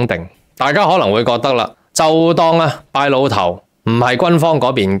就肯定。大家可能會覺得啦，就當拜老頭唔係軍方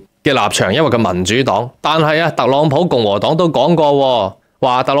嗰邊嘅立場，因為佢民主黨，但係特朗普共和黨都講過，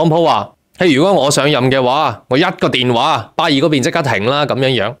話特朗普話：如果我上任嘅話，我一個電話，巴爾嗰邊即刻停啦咁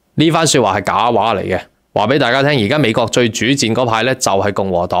樣。呢番說話係假話嚟嘅。話俾大家聽，而家美國最主戰嗰派咧就係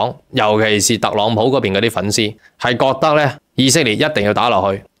共和黨，尤其是特朗普嗰邊嗰啲粉絲，係覺得咧以色列一定要打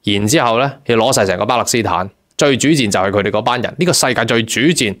落去，然之後咧要攞晒成個巴勒斯坦。最主戰就係佢哋嗰班人，呢個世界最主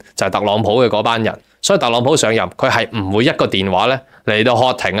戰就係特朗普嘅嗰班人。所以特朗普上任，佢係唔會一個電話咧嚟到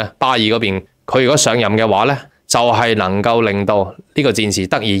喝停巴爾嗰邊。佢如果上任嘅話咧，就係能夠令到呢個戰事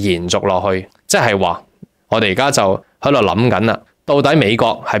得以延續落去。即係話我哋而家就喺度諗緊啦。到底美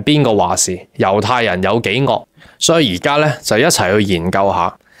國係邊個話事？猶太人有幾惡？所以而家咧就一齊去研究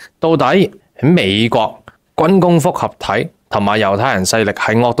下，到底喺美國軍工複合體同埋猶太人勢力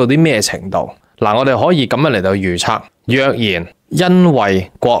係惡到啲咩程度？嗱，我哋可以咁樣嚟到預測，若然因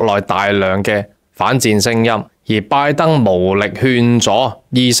為國內大量嘅反戰聲音，而拜登無力勸咗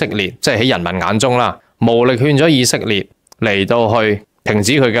以色列，即係喺人民眼中啦，無力勸咗以色列嚟到去停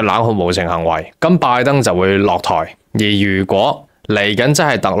止佢嘅冷酷無情行為，咁拜登就會落台。而如果嚟緊真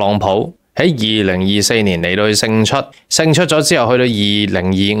係特朗普喺2024年嚟到去勝出咗之後，去到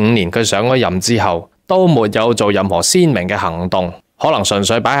2025年佢上咗任之後，都沒有做任何鮮明嘅行動，可能純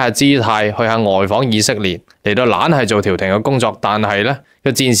粹擺下姿態，去下外訪以色列嚟到懶係做調停嘅工作，但係呢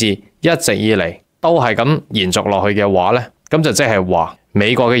個戰事一直以嚟都係咁延續落去嘅話呢，咁就即係話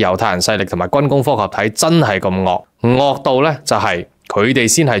美國嘅猶太人勢力同埋軍工複合體真係咁惡到呢，就係佢哋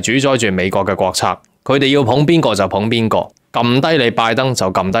先係主宰住美國嘅國策，佢哋要捧邊個就捧邊個。撳低你拜登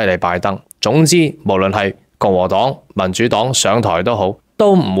就撳低你拜登，總之無論係共和黨、民主黨上台都好，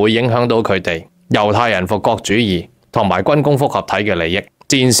都唔會影響到佢哋猶太人復國主義同埋軍工複合體嘅利益。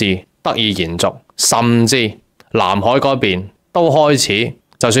戰事得以延續，甚至南海嗰邊都開始，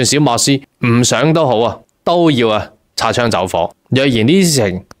就算小馬斯唔想都好都要擦槍走火。若然呢啲事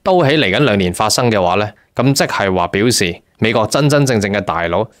情都喺嚟緊2年發生嘅話呢，咁即係話表示美國真正嘅大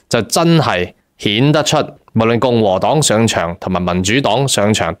佬就真係顯得出，無論共和黨上場同埋民主黨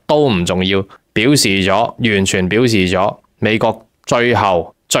上場都唔重要，完全表示咗美國最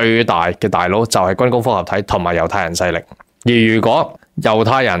後最大嘅大佬就係軍工複合體同埋猶太人勢力。而如果猶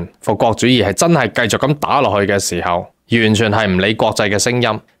太人復國主義係真係繼續咁打落去嘅時候，完全係唔理國際嘅聲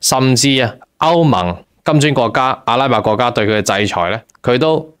音，甚至歐盟、金磚國家、阿拉伯國家對佢嘅制裁咧，佢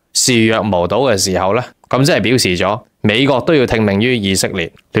都視若無睹嘅時候咧，咁即係表示咗美國都要聽命於以色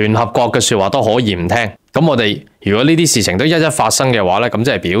列，聯合國嘅說話都可以唔聽。咁我哋如果呢啲事情都一一發生嘅話咧，咁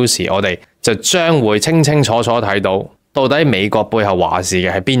即係表示我哋就將會清清楚楚睇到底美國背後話事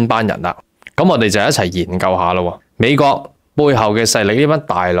嘅係邊班人啦。咁我哋就一齊研究下咯。美國背後嘅勢力呢班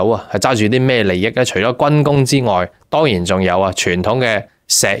大佬係揸住啲咩利益咧？除咗軍工之外，當然仲有傳統嘅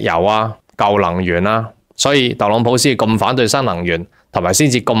石油舊能源所以特朗普先至咁反對新能源，同埋先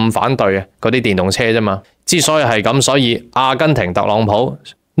至咁反對嗰啲電動車啫嘛。之所以係咁，所以阿根廷特朗普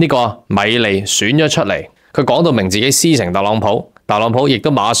呢個米利選咗出嚟，佢講到明自己師承特朗普，特朗普亦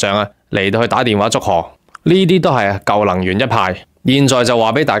都馬上嚟到去打電話祝賀。呢啲都係舊能源一派。現在就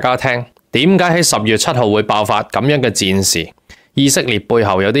話俾大家聽，點解喺10月7號會爆發咁樣嘅戰事？以色列背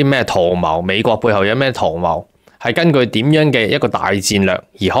後有啲咩圖謀？美國背後有咩圖謀？係根據點樣嘅一個大戰略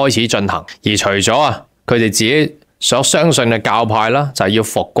而開始進行？而除咗佢哋自己所相信嘅教派啦，就係要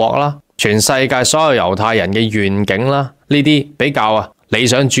復國啦，全世界所有猶太人嘅願景啦，呢啲比較理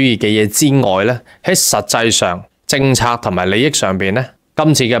想主義嘅嘢之外咧，喺實際上政策同埋利益上邊咧，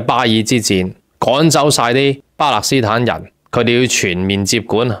今次嘅巴以之戰趕走晒啲巴勒斯坦人，佢哋要全面接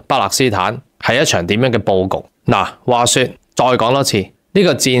管巴勒斯坦，係一場點樣嘅佈局？嗱，話說再講多次，呢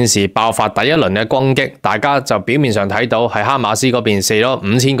個戰事爆發第一輪嘅攻擊，大家就表面上睇到係哈馬斯嗰邊射咗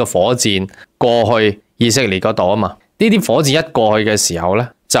5000個火箭過去以色列嗰度啊嘛。呢啲火箭一過去嘅時候咧，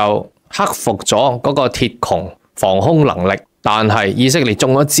就克服咗嗰個鐵穹防空能力，但係以色列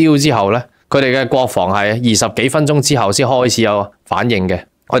中咗招之後咧，佢哋嘅國防係20幾分鐘之後先開始有反應嘅。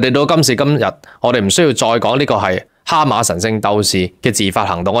我哋到今時今日，我哋唔需要再講呢個係哈馬神聖鬥士嘅自發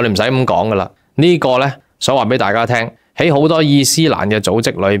行動，我哋唔使咁講噶啦。呢個咧，想話俾大家聽，喺好多伊斯蘭嘅組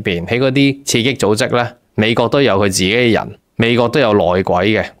織裏邊，喺嗰啲刺激組織咧，美國都有佢自己嘅人，美國都有內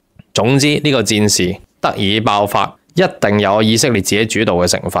鬼嘅。總之呢個戰事得以爆發，一定有以色列自己主導嘅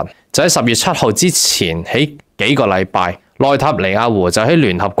成分。就喺10月7號之前，喺幾個禮拜，內塔尼亞胡就喺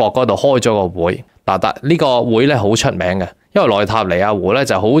聯合國嗰度開咗個會。但呢個會咧好出名嘅，因為內塔尼亞胡咧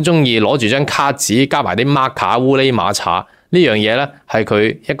就好中意攞住張卡紙加埋啲 marker 烏哩馬查呢樣嘢咧，係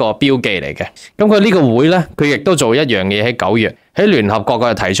佢一個標記嚟嘅。咁佢呢個會咧，佢亦都做一樣嘢，喺9月喺聯合國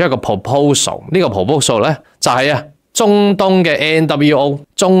佢提出一個 proposal。呢個 proposal 咧就係中東嘅 NWO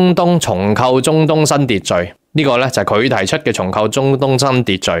中東重構中東新秩序。呢個咧就係佢提出嘅重構中東新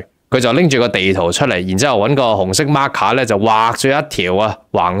秩序。佢就拎住個地圖出嚟，然之後揾個紅色 marker 咧就畫咗一條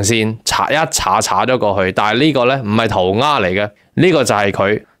橫線，查咗過去。但係呢個咧唔係塗鴉嚟嘅，呢個就係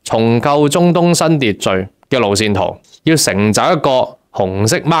佢重構中東新秩序嘅路線圖。要成就一個紅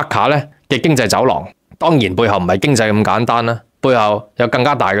色 marker 咧嘅經濟走廊，當然背後唔係經濟咁簡單啦，背後有更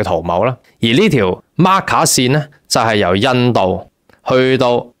加大嘅圖謀啦。而呢條 marker 線咧就係由印度去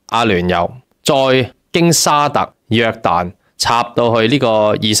到阿聯酋，再經沙特、約旦，插到去呢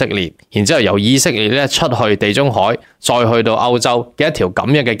個以色列，然之後由以色列咧出去地中海，再去到歐洲嘅一條咁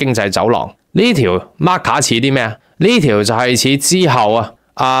樣嘅經濟走廊。呢條 marker 似啲咩啊？呢條就係似之後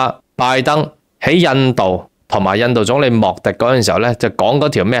拜登喺印度同埋印度總理莫迪嗰陣時候咧，就講嗰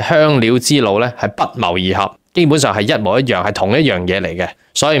條咩香料之路咧係不謀而合，基本上係一模一樣，係同一樣嘢嚟嘅。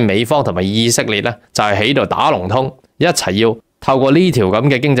所以美方同埋以色列咧就係喺度打龍通，一齊要透過呢條咁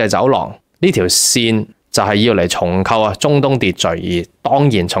嘅經濟走廊，呢條線就係要嚟重構中東秩序。而當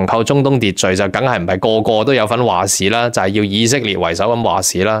然重構中東秩序就梗係唔係個個都有份話事啦，就係要以色列為首咁話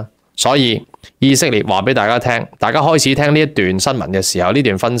事啦。所以以色列話俾大家聽，大家開始聽呢一段新聞嘅時候，呢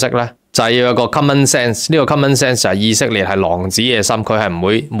段分析咧就係要有個 common sense。呢個 common sense 就係以色列係狼子野心，佢係唔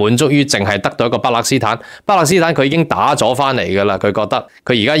會滿足於淨係得到一個巴勒斯坦。巴勒斯坦佢已經打咗翻嚟噶啦，佢覺得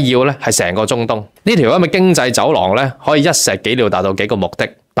佢而家要咧係成個中東呢條咁嘅經濟走廊咧，可以一石幾鳥達到幾個目的。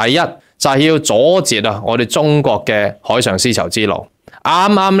第一就係要阻截我哋中國嘅海上絲綢之路。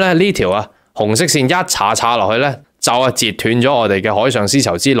啱啱咧呢條紅色線一查落去咧，就截斷咗我哋嘅海上絲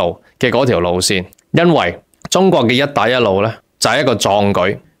綢之路嘅嗰條路線。因為中國嘅一帶一路咧就係一個壯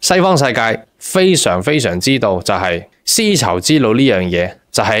舉，西方世界非常非常知道就係絲綢之路呢樣嘢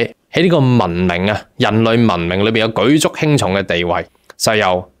就係喺呢個文明人類文明裏邊有舉足輕重嘅地位。就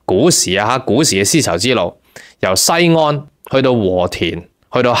由古時古時嘅絲綢之路，由西安去到和田，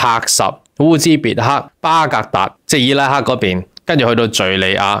去到喀什、烏茲別克、巴格達，即係伊拉克嗰邊，跟住去到敘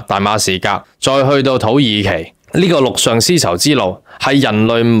利亞、大馬士革，再去到土耳其。呢個陸上絲綢之路係人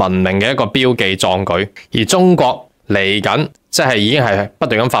類文明嘅一個標記壯舉。而中國嚟緊即係已經係不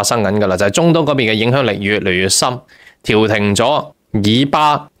斷咁發生緊噶啦，就係中東嗰邊嘅影響力越嚟越深，調停咗以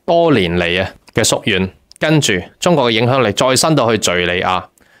巴多年嚟嘅夙願。跟住中國嘅影響力再伸到去敘利亞，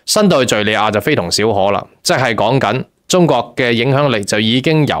伸到去敘利亞就非同小可啦，即係講緊中國嘅影響力就已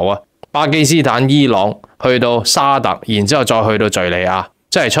經由巴基斯坦、伊朗去到沙特，然之後再去到敘利亞，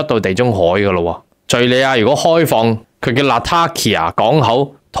即係出到地中海噶咯。敘利亞如果開放佢嘅拉塔基亞港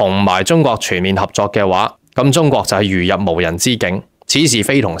口同埋中國全面合作嘅話，咁中國就係如入無人之境。此事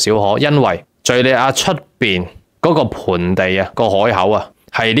非同小可，因為敘利亞出邊嗰個盆地個海口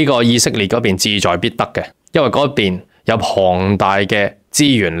係呢個以色列嗰邊志在必得嘅，因為嗰邊有龐大嘅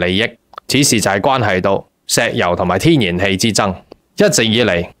資源利益。此事就係關係到石油同埋天然氣之爭。一直以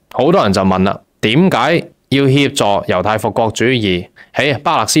嚟，好多人就問啦，點解要協助猶太復國主義喺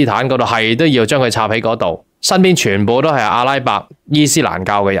巴勒斯坦嗰度，係都要將佢插喺嗰度？身邊全部都係阿拉伯伊斯蘭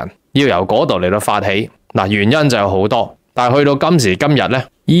教嘅人，要由嗰度嚟到發起。嗱，原因就有好多，但係去到今時今日咧，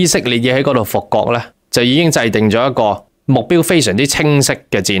以色列要喺嗰度復國咧，就已經制定咗一個目標非常之清晰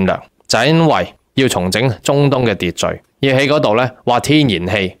嘅戰略，就係因為要重整中東嘅秩序，要喺嗰度咧挖天然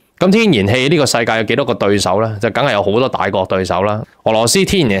氣。咁天然氣呢個世界有幾多個對手呢？就梗係有好多大國對手啦。俄羅斯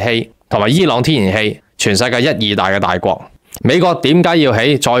天然氣同埋伊朗天然氣，全世界一二大嘅大國。美國點解要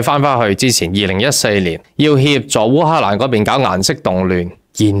再翻去之前2014年要協助烏克蘭嗰邊搞顏色動亂，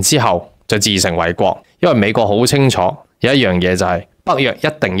然之後就自成為國？因為美國好清楚有一樣嘢就係北約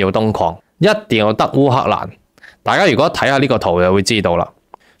一定要東擴，一定要得烏克蘭。大家如果睇下呢個圖就會知道啦。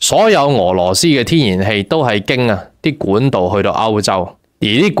所有俄羅斯嘅天然氣都係經啲管道去到歐洲。而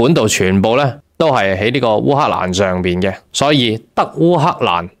啲管道全部咧都係喺呢個烏克蘭上邊嘅，所以得烏克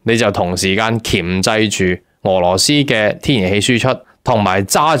蘭你就同時間鉗制住俄羅斯嘅天然氣輸出，同埋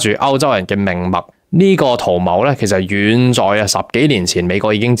揸住歐洲人嘅命脈。呢個圖謀咧其實遠在10幾年前美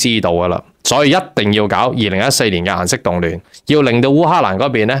國已經知道噶啦，所以一定要搞2014年嘅顏色動亂，要令到烏克蘭嗰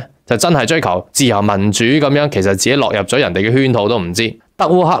邊咧就真係追求自由民主咁樣，其實自己落入咗人哋嘅圈套都唔知。得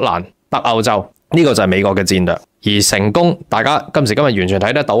烏克蘭，得歐洲，呢個就係美國嘅戰略。而成功，大家今時今日完全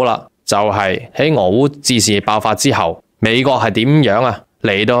睇得到啦，就係喺俄烏戰事爆發之後，美國係點樣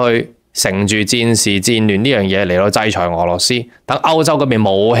嚟到去乘住戰事戰亂呢樣嘢嚟到制裁俄羅斯，等歐洲嗰邊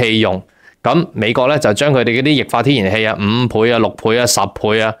冇氣用，咁美國咧就將佢哋嗰啲液化天然氣5倍6倍10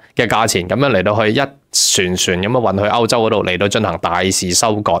倍嘅價錢咁樣嚟到去一船咁樣運去歐洲嗰度嚟到進行大肆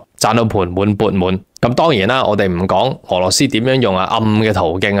收割，賺到盆滿缽滿。咁當然啦，我哋唔講俄羅斯點樣用暗嘅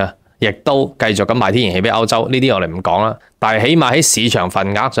途徑亦都繼續咁賣天然氣俾歐洲，呢啲我哋唔講啦。但係起碼喺市場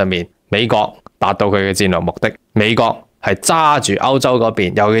份額上面，美國達到佢嘅戰略目的。美國係揸住歐洲嗰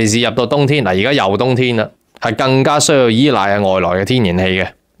邊，尤其是入到冬天，而家又冬天啦，係更加需要依賴外來嘅天然氣嘅。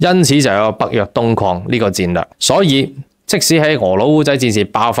因此就有北約東擴呢個戰略。所以即使喺俄羅烏仔戰事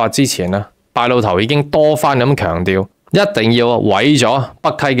爆發之前拜魯頭已經多番咁強調，一定要毀咗北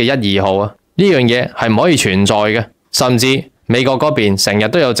溪嘅1、2號呢樣嘢係唔可以存在嘅，甚至美國嗰邊成日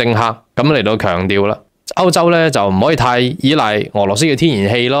都有政客咁嚟到強調啦，歐洲咧就唔可以太依賴俄羅斯嘅天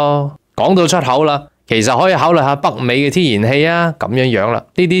然氣咯。講到出口啦，其實可以考慮下北美嘅天然氣咁樣啦。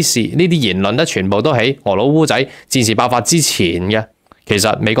呢啲言論咧，全部都喺俄羅烏仔戰事爆發之前嘅。其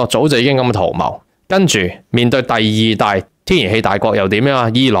實美國早就已經咁嘅圖謀。跟住面對第二大天然氣大國又點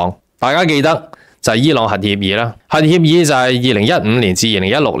樣伊朗，大家記得就係伊朗核協議啦。核協議就係2015年至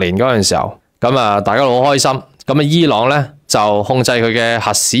2016年嗰陣時候，咁大家好開心。咁伊朗咧就控制佢嘅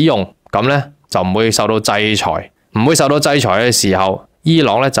核使用，咁咧就唔會受到制裁。唔會受到制裁嘅時候，伊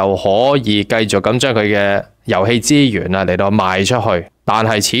朗咧就可以繼續咁將佢嘅油氣資源嚟到賣出去。但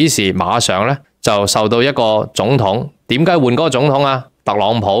係此時馬上咧就受到一個總統，點解換嗰個總統特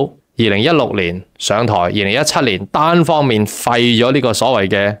朗普2016年上台，2017年單方面廢咗呢個所謂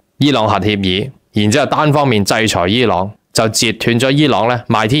嘅伊朗核協議，然之後單方面制裁伊朗，就截斷咗伊朗咧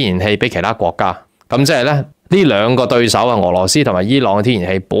賣天然氣俾其他國家。咁即係咧。呢兩個對手俄羅斯同埋伊朗嘅天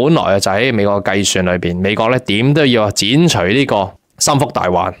然氣，本來就喺美國計算裏邊，美國咧點都要剪除呢個心腹大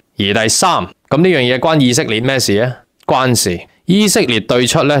患。而第三，咁呢樣嘢關以色列咩事啊？關事。以色列對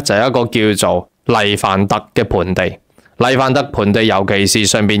出咧就有一個叫做黎凡特嘅盆地。黎凡特盆地尤其是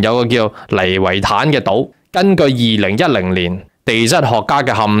上邊有個叫尼維坦嘅島。根據2010年地質學家嘅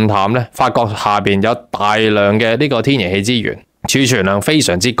勘探咧，發覺下邊有大量嘅呢個天然氣資源，儲存量非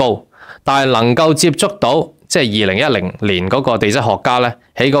常之高，但係能夠接觸到。即係2010年嗰個地質學家咧，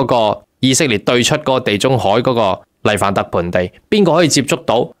喺嗰個以色列對出嗰個地中海嗰個黎凡特盆地，邊個可以接觸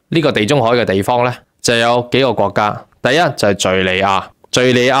到呢個地中海嘅地方咧？就有幾個國家。第一就係敘利亞，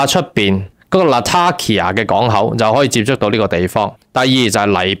敘利亞出邊嗰個拉塔基亞嘅港口就可以接觸到呢個地方。第二就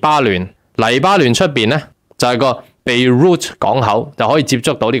係黎巴嫩，黎巴嫩出邊咧就係個貝魯特港口就可以接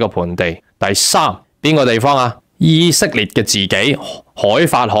觸到呢個盆地。第三邊個地方以色列嘅自己海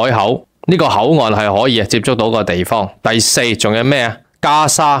法海口。呢個口岸係可以接觸到個地方。第四仲有咩加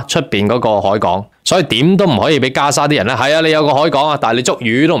沙出邊嗰個海港，所以點都唔可以俾加沙啲人咧，係啊，你有個海港啊，但係你捉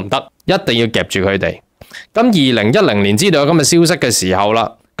魚都唔得，一定要夾住佢哋。咁2010年知道有咁嘅消息嘅時候啦，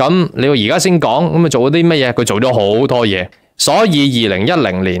咁你話而家先講，咁啊做咗啲乜嘢？佢做咗好多嘢。所以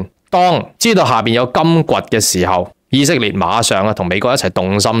2010年當知道下邊有金掘嘅時候，以色列馬上啊同美國一齊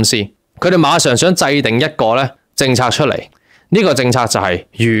動心思，佢哋馬上想制定一個咧政策出嚟。呢個政策就係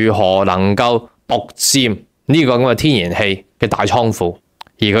如何能夠獨佔呢個咁嘅天然氣嘅大倉庫，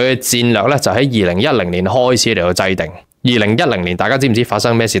而佢嘅戰略咧就喺2010年開始嚟到制定。2010年大家知唔知發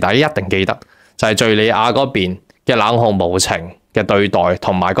生咩事？大家一定記得，就係敘利亞嗰邊嘅冷酷無情嘅對待，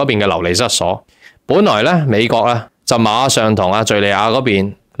同埋嗰邊嘅流離失所。本來咧美國咧就馬上同敘利亞嗰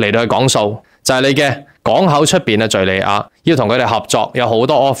邊嚟到去講數，就係你嘅港口出邊嘅敘利亞要同佢哋合作，有好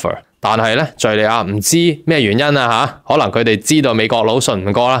多 offer。但係咧，敘利亞唔知咩原因啊可能佢哋知道美國佬信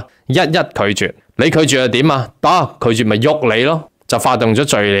唔過啦，一拒絕。你拒絕又點啊？得拒絕咪喐你咯，就發動咗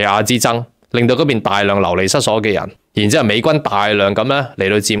敘利亞之爭，令到嗰邊大量流離失所嘅人，然之後美軍大量咁咧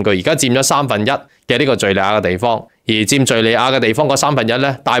嚟到佔據，而家佔咗1/3嘅呢個敘利亞嘅地方，而佔敘利亞嘅地方嗰1/3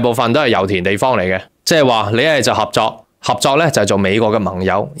咧，大部分都係油田地方嚟嘅，即係話你一係就合作，合作咧就係做美國嘅盟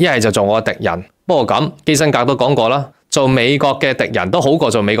友，一係就做我嘅敵人。不過咁，基辛格都講過啦。做美國嘅敵人都好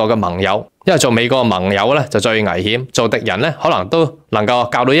過做美國嘅盟友，因為做美國嘅盟友咧就最危險，做敵人咧可能都能夠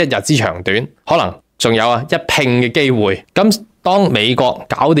較到一日之長短，可能仲有一拼嘅機會。咁當美國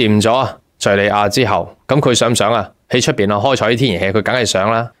搞掂咗敘利亞之後，咁佢想唔想喺出邊開採啲天然氣？佢梗係想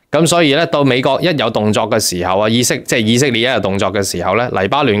啦。咁所以咧到美國一有動作嘅時候以色列一有動作嘅時候咧，黎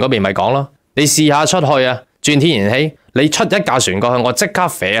巴嫩嗰邊咪講咯，你試下出去轉天然氣，你出一架船過去，我即刻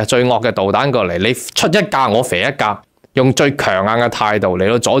射最惡嘅導彈過嚟，你出一架我射一架。用最強硬嘅態度嚟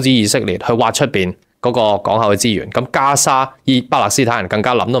到阻止以色列去挖出邊嗰個港口嘅資源。咁加沙巴勒斯坦人更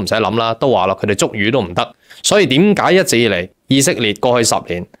加諗都唔使諗啦，都話啦佢哋捉魚都唔得。所以點解一直以嚟以色列過去10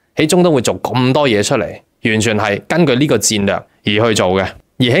年喺中東會做咁多嘢出嚟，完全係根據呢個戰略而去做嘅。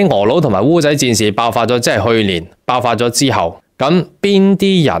而喺俄佬同埋烏仔戰事爆發咗，即係去年爆發咗之後，咁邊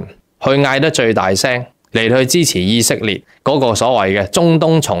啲人去嗌得最大聲嚟去支持以色列嗰個所謂嘅中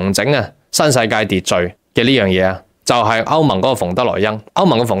東重整新世界秩序嘅呢樣嘢就係歐盟嗰個馮德萊恩，歐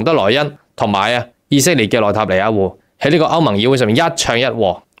盟嘅馮德萊恩同埋以色列嘅內塔尼亞胡喺呢個歐盟議會上面一唱一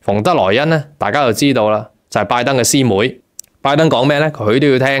和。馮德萊恩咧，大家就知道啦，就係拜登嘅師妹。拜登講咩咧？佢都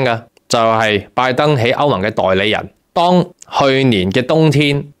要聽噶，就係拜登喺歐盟嘅代理人。當去年嘅冬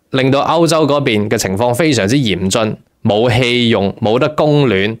天令到歐洲嗰邊嘅情況非常之嚴峻，冇氣用，冇得供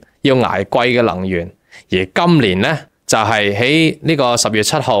暖，要捱貴嘅能源。而今年咧就係喺呢個10月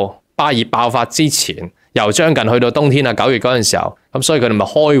7號巴以爆發之前。由將近去到冬天9月嗰陣時候，咁所以佢哋咪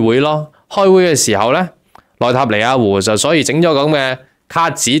開會咯。開會嘅時候咧，內塔尼亞胡就所以整咗咁嘅卡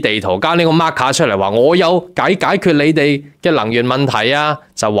紙地圖，加呢個 marker 出嚟，話我有解決你哋嘅能源問題啊！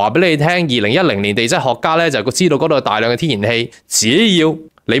就話俾你聽，2010年地質學家咧就知道嗰度有大量嘅天然氣，只要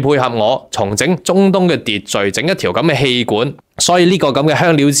你配合我重整中東嘅秩序，整一條咁嘅氣管，所以呢個咁嘅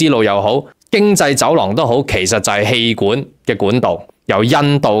香料之路又好，經濟走廊都好，其實就係氣管嘅管道，由印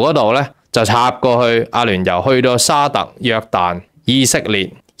度嗰度咧。就插過去阿聯酋，去到沙特、約旦、以色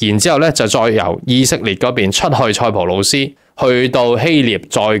列，然之後咧就再由以色列嗰邊出去塞浦路斯，去到希臘，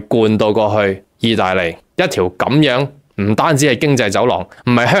再灌到過去意大利，一條咁樣唔單止係經濟走廊，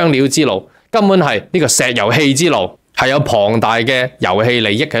唔係香料之路，根本係呢個石油氣之路，係有龐大嘅油氣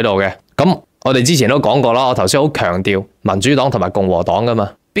利益喺度嘅。咁我哋之前都講過啦，我頭先好強調民主黨同埋共和黨噶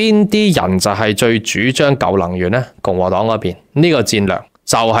嘛，邊啲人就係最主張舊能源咧？共和黨嗰邊呢個戰略。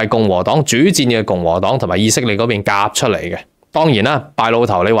就係共和黨主戰嘅共和黨同埋以色列嗰邊夾出嚟嘅。當然啦，拜老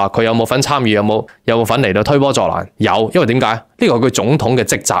頭你話佢有冇份參與，有冇份嚟到推波助瀾？有，因為點解？呢個係佢總統嘅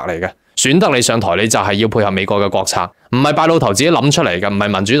職責嚟嘅。選得你上台，你就係要配合美國嘅國策，唔係拜老頭自己諗出嚟嘅，唔係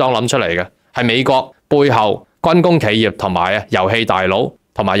民主黨諗出嚟嘅，係美國背後軍工企業同埋油氣大佬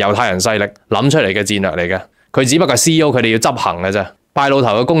同埋猶太人勢力諗出嚟嘅戰略嚟嘅。佢只不過係 CEO，佢哋要執行嘅啫。拜老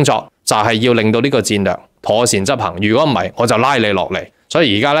頭嘅工作就係要令到呢個戰略妥善執行。如果唔係，我就拉你落嚟。所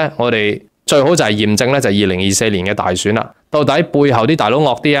以而家咧，我哋最好就係驗證咧，就係2024年嘅大選啦。到底背後啲大佬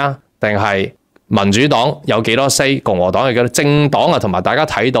惡啲啊，定係民主黨有幾多 say， 共和黨有幾多？政黨同埋大家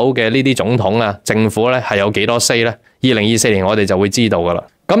睇到嘅呢啲總統政府咧係有幾多 say 咧？2024年我哋就會知道噶啦。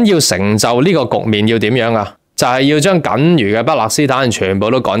咁要成就呢個局面要點樣啊？就係要將僅餘嘅巴勒斯坦人全部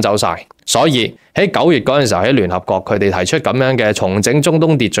都趕走晒。所以喺9月嗰陣時候喺聯合國，佢哋提出咁樣嘅重整中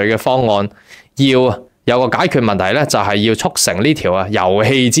東秩序嘅方案，要有個解決問題咧，就係要促成呢條油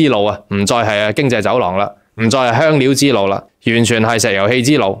氣之路唔再係經濟走廊啦，唔再係香料之路啦，完全係石油氣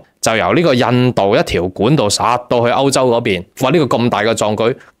之路，就由呢個印度一條管道殺到去歐洲嗰邊。哇！呢個咁大嘅壯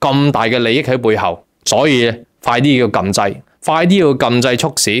舉，咁大嘅利益喺背後，所以快啲要禁制，快啲要禁制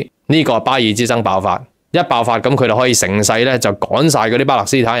促使呢個巴以之爭爆發，一爆發咁佢哋可以乘勢咧就趕晒嗰啲巴勒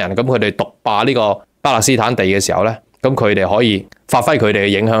斯坦人，咁佢哋獨霸呢個巴勒斯坦地嘅時候咧，咁佢哋可以發揮佢哋嘅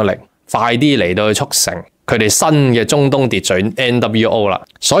影響力，快啲嚟到去促成佢哋新嘅中東秩序 NWO 啦。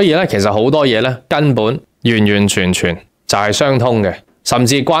所以咧，其實好多嘢咧根本完完全全就係相通嘅，甚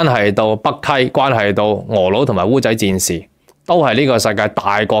至關係到北溪，關係到俄佬同埋烏仔戰事，都係呢個世界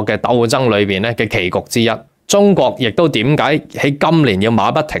大國嘅鬥爭裏邊咧嘅棋局之一。中國亦都點解喺今年要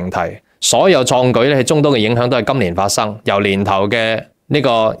馬不停蹄？所有創舉咧喺中東嘅影響都係今年發生，由年頭嘅呢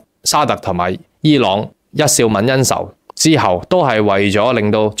個沙特同埋伊朗一笑泯恩仇之後，都係為咗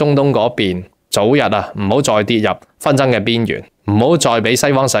令到中東嗰邊早日唔好再跌入紛爭嘅邊緣，唔好再俾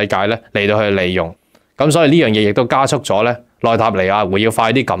西方世界咧嚟到去利用。咁所以呢樣嘢亦都加速咗咧內塔尼亞胡要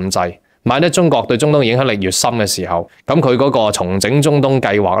快啲撳掣。萬一中國對中東影響力越深嘅時候，咁佢嗰個重整中東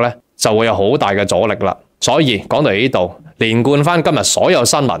計劃咧就會有好大嘅阻力啦。所以講到呢度，連貫翻今日所有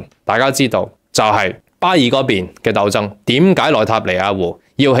新聞，大家知道就係巴以嗰邊嘅鬥爭，點解內塔尼亞胡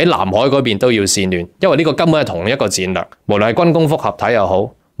要喺南海嗰邊都要煽亂？因為呢個根本係同一個戰略，無論係軍工複合體又好，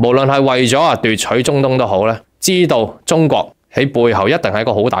無論係為咗奪取中東都好咧，知道中國喺背後一定係一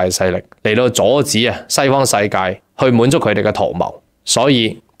個好大嘅勢力嚟到阻止西方世界去滿足佢哋嘅圖謀，所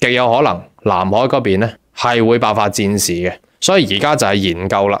以極有可能南海嗰邊咧係會爆發戰事嘅。所以而家就係研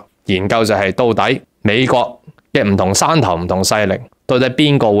究啦，研究就係到底美國嘅唔同山頭唔同勢力，到底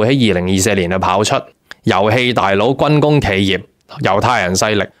邊個會喺2024年就跑出？遊戲大佬、軍工企業、猶太人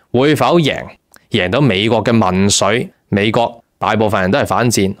勢力會否贏到美國嘅民粹？美國大部分人都係反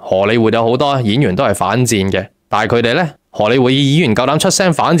戰，荷里活有好多演員都係反戰嘅，但係佢哋咧，荷里活演員夠膽出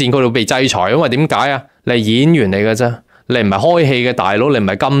聲反戰，佢哋會被制裁，因為點解啊？你係演員嚟嘅啫，你唔係開戲嘅大佬，你唔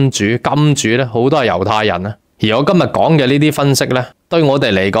係金主，金主咧好多係猶太人啊。而我今日講嘅呢啲分析咧，對我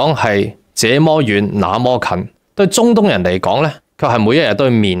哋嚟講係這麼遠那麼近，對中東人嚟講咧，佢係每一日都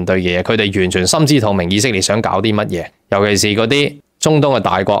要面對嘅嘢，佢哋完全心知肚明以色列想搞啲乜嘢，尤其是嗰啲中東嘅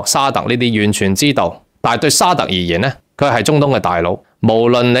大國沙特呢啲完全知道。但係對沙特而言咧，佢係中東嘅大佬，無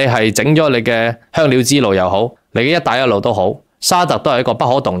論你係整咗你嘅香料之路又好，你嘅一帶一路都好，沙特都係一個不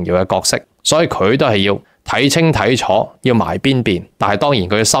可動搖嘅角色，所以佢都係要睇清睇楚，要埋邊邊。但係當然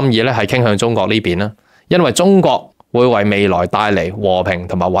佢嘅心意咧係傾向中國呢邊啦，因為中國會為未來帶嚟和平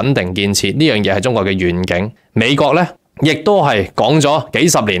同埋穩定建設，呢樣嘢係中國嘅願景。美國咧亦都係講咗幾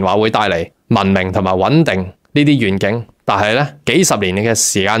十年話會帶嚟文明同埋穩定呢啲願景，但係咧幾十年嘅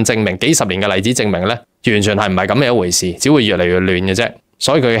時間證明，幾十年嘅例子證明咧，完全係唔係咁嘅一回事，只會越嚟越亂嘅啫。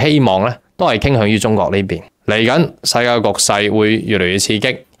所以佢嘅希望咧都係傾向於中國呢邊。嚟緊世界局勢會越嚟越刺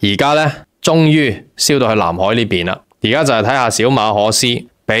激，而家咧終於燒到去南海呢邊啦。而家就係睇下小馬可斯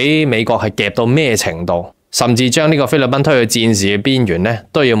俾美國係夾到咩程度，甚至將呢個菲律賓推去戰事嘅邊緣咧，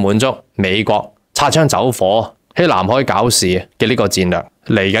都要滿足美國擦槍走火喺南海搞事嘅呢個戰略。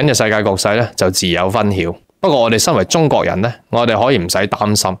嚟緊嘅世界局勢咧就自有分曉。不過我哋身為中國人咧，我哋可以唔使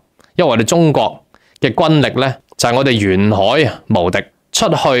擔心，因為我哋中國嘅軍力咧就係我哋沿海無敵，出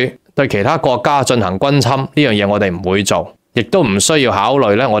去對其他國家進行軍侵呢樣嘢我哋唔會做，亦都唔需要考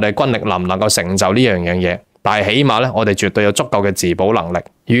慮咧我哋軍力能唔能夠成就呢樣嘢。但係起碼咧我哋絕對有足夠嘅自保能力。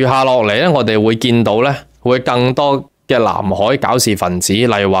餘下落嚟咧，我哋會見到咧會更多嘅南海搞事分子，例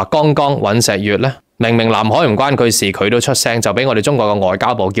如話剛剛尹錫悅咧，明明南海唔關佢事，佢都出聲，就俾我哋中國嘅外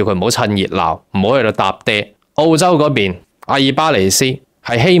交部叫佢唔好趁熱鬧，唔好去度搭爹。澳洲嗰邊阿爾巴尼斯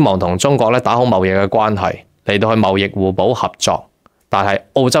係希望同中國咧打好貿易嘅關係，嚟到去貿易互補合作，但係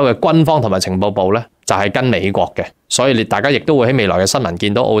澳洲嘅軍方同埋情報部咧就係跟美國嘅，所以大家亦都會喺未來嘅新聞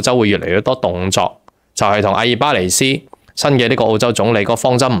見到澳洲會越嚟越多動作，就係同阿爾巴尼斯新嘅呢個澳洲總理個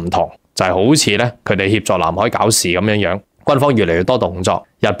方針唔同，就係好似咧佢哋協助南海搞事咁樣，軍方越嚟越多動作，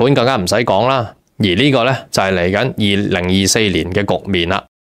日本更加唔使講啦。而呢個咧就係嚟緊2024年嘅局面啦。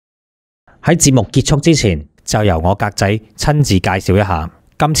喺節目結束之前，就由我格仔親自介紹一下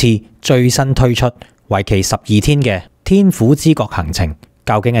今次最新推出為期12天嘅天府之國行程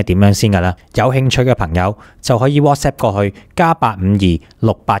究竟係點樣先㗎啦。有興趣嘅朋友就可以 WhatsApp 過去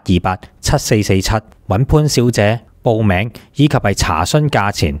+85268287447揾潘小姐報名，以及係查詢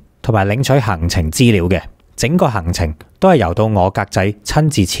價錢同埋領取行程資料嘅。整個行程都係由到我格仔親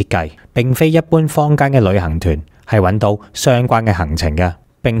自設計，並非一般坊間嘅旅行團係揾到相關嘅行程嘅。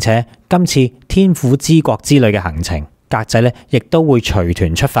並且今次天府之國之旅嘅行程，格仔咧亦都會隨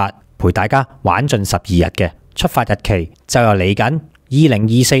團出發，陪大家玩盡12日嘅。出發日期就由嚟緊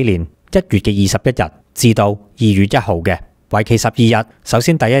2024年1月嘅21日至到2月1號嘅，為期12日。首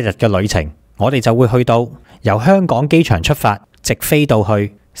先第一日嘅旅程，我哋就會去到由香港機場出發，直飛到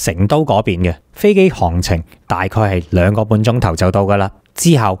去成都嗰邊嘅。飛機航程大概係2個半鐘頭就到噶啦。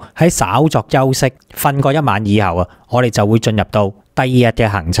之後喺稍作休息瞓過一晚以後我哋就會進入到第二日嘅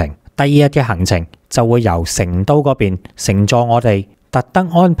行程。第二日嘅行程就會由成都嗰邊乘坐我哋特登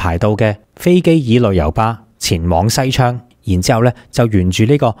安排到嘅飛機椅旅遊巴前往西昌，然之後咧就沿住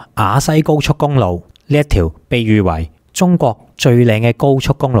呢個雅西高速公路呢一條被譽為中國最靚嘅高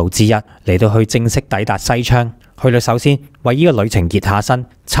速公路之一嚟到去正式抵達西昌。去到首先為呢個旅程熱下身，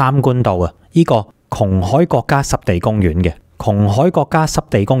參觀到呢個瓊海國家濕地公園嘅。瓊海國家濕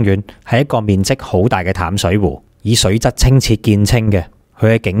地公園係一個面積好大嘅淡水湖，以水質清澈見稱嘅。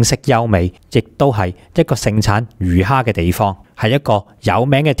佢嘅景色優美，亦都係一個盛產魚蝦嘅地方，係一個有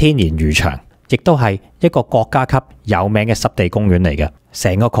名嘅天然漁場，亦都係一個國家級有名嘅濕地公園嚟嘅。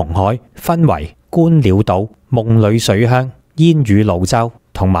成個瓊海分為觀鳥島、夢裏水鄉、煙雨鷺洲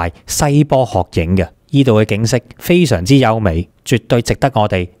同埋西坡鶴影嘅。呢度嘅景色非常之優美，絕對值得我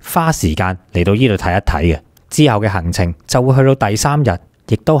哋花時間嚟到呢度睇一睇嘅。之後嘅行程就會去到第三日，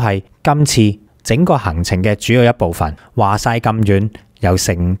亦都係今次整個行程嘅主要一部分。話晒咁遠，由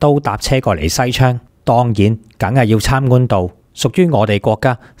成都搭車過嚟西昌，當然梗係要參觀到屬於我哋國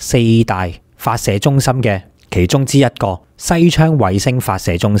家四大發射中心嘅其中之一個西昌衛星發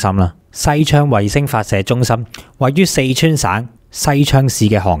射中心啦。西昌衛星發射中心位於四川省西昌市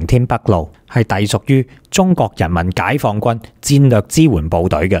嘅航天北路，係隸屬於中國人民解放軍戰略支援部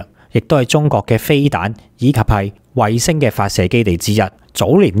隊嘅，亦都係中國嘅飛彈以及係衛星嘅發射基地之一。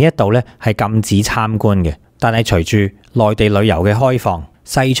早年呢一度咧係禁止參觀嘅，但係隨住內地旅遊嘅開放，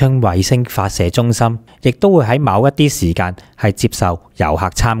西昌衛星發射中心亦都會喺某一啲時間係接受遊客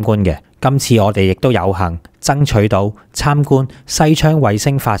參觀嘅。今次我哋亦都有幸爭取到參觀西昌衛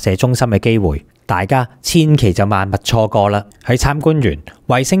星發射中心嘅機會，大家千祈就萬勿錯過啦！喺參觀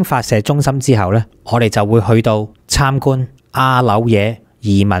完衛星發射中心之後呢，我哋就會去到參觀阿柳耶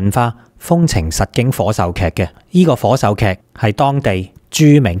彝文化風情實景火獸劇嘅。呢個火獸劇係當地著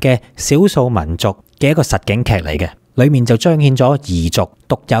名嘅少數民族嘅一個實景劇嚟嘅，裏面就彰顯咗彝族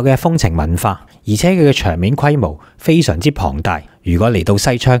獨有嘅風情文化，而且佢嘅場面規模非常之龐大。如果嚟到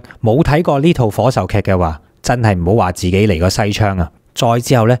西昌冇睇過呢套火獸劇嘅話，真係唔好話自己嚟過西昌啊！再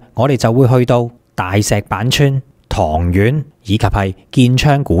之後呢，我哋就會去到大石板村、唐縣以及係建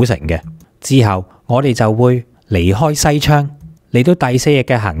昌古城嘅。之後我哋就會離開西昌，嚟到第四日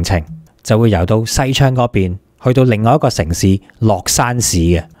嘅行程就會由到西昌嗰邊去到另外一個城市樂山市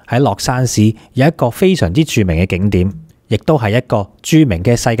嘅。喺樂山市有一個非常之著名嘅景點，亦都係一個著名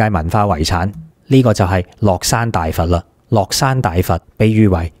嘅世界文化遺產。呢個就係樂山大佛啦。樂山大佛被譽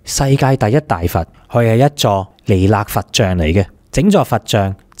為世界第一大佛，佢係一座彌勒佛像嚟嘅。整座佛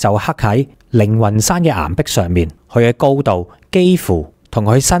像就刻喺靈雲山嘅岩壁上面，佢嘅高度幾乎同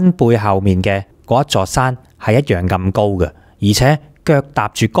佢身背後面嘅嗰一座山係一樣咁高嘅，而且腳踏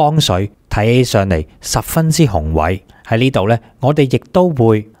住江水，睇起上嚟十分之雄偉。喺呢度呢，我哋亦都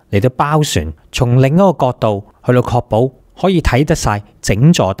會嚟到包船，從另一個角度去到確保可以睇得晒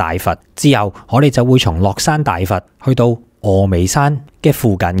整座大佛。之後我哋就會從樂山大佛去到峨眉山嘅附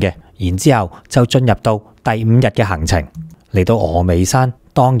近嘅，然之後就進入到第五日嘅行程。嚟到峨眉山，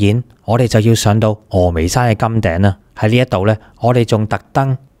當然我哋就要上到峨眉山嘅金頂啦。喺呢一度呢，我哋仲特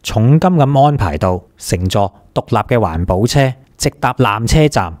登重金咁安排到乘坐獨立嘅環保車，直達纜車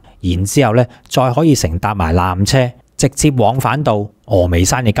站，然之後呢再可以乘搭埋纜車，直接往返到峨眉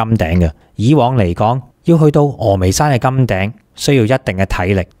山嘅金頂嘅。以往嚟講，要去到峨眉山嘅金頂需要一定嘅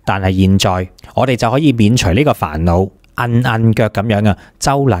體力，但係現在我哋就可以免除呢個煩惱，摁腳咁樣啊，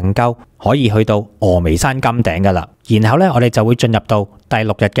就能夠可以去到峨眉山金頂噶啦。然後呢，我哋就會進入到第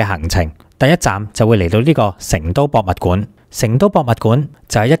六日嘅行程，第一站就會嚟到呢個成都博物館。成都博物館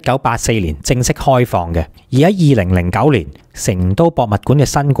就係1984年正式開放嘅，而喺2009年，成都博物館嘅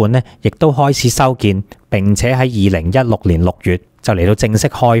新館呢亦都開始修建，並且喺2016年6月就嚟到正式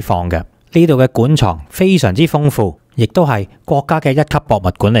開放嘅。呢度嘅館藏非常之豐富，亦都係國家嘅一級博物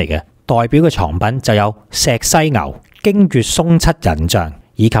館嚟嘅。代表嘅藏品就有石犀牛、京粵松七人像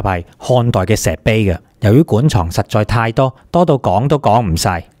以及係漢代嘅石碑嘅。由於館藏實在太多，多到講都講唔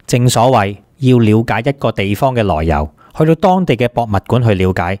晒。正所謂要了解一個地方嘅來由，去到當地嘅博物館去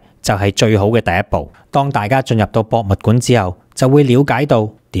了解就係最好嘅第一步。當大家進入到博物館之後，就會了解到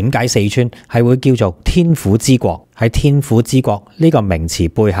點解四川係會叫做天府之國。喺天府之國呢個名詞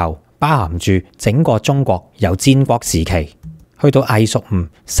背後，包含住整個中國由戰國時期去到魏蜀吳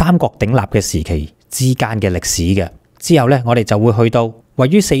三國鼎立嘅時期之間嘅歷史嘅。之後呢，我哋就會去到位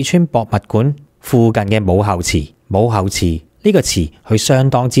於四川博物館附近嘅武后祠。武后祠呢個祠佢相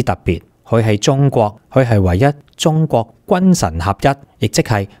當之特別，佢係唯一中國君臣合一，亦即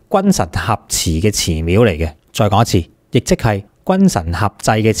係君臣合祠嘅祠廟嚟嘅。再講一次，亦即係君臣合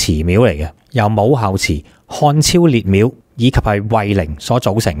祭嘅祠廟嚟嘅，由武后祠、漢超列廟以及係衛陵所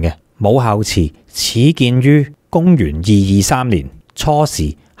組成嘅。武后祠始建於公元223年，初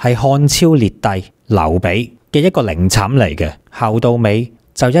時係漢超列帝劉備嘅一個陵寢嚟嘅，後到尾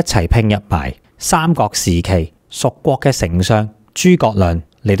就一齊拼入埋三國時期蜀國嘅丞相諸葛亮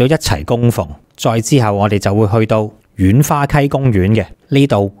嚟到一齊供奉。再之後我哋就會去到浣花溪公園嘅呢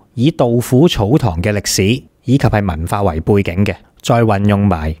度，以杜甫草堂嘅歷史以及係文化為背景嘅，再運用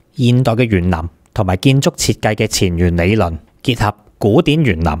埋現代嘅園林同埋建築設計嘅前園理論，結合古典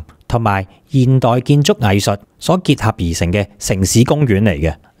園林同埋現代建築藝術所結合而成嘅城市公園嚟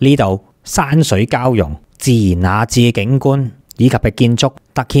嘅。呢度山水交融、自然雅致嘅景觀以及嘅建築，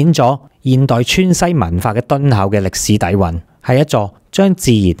凸顯咗現代川西文化嘅敦厚嘅歷史底蘊，係一座將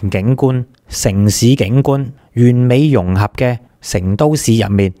自然景觀、城市景觀完美融合嘅成都市入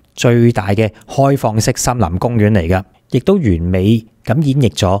面最大嘅開放式森林公園嚟㗎，亦都完美咁演繹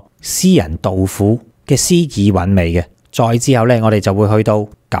咗詩人杜甫嘅詩意韻味嘅。再之後呢，我哋就會去到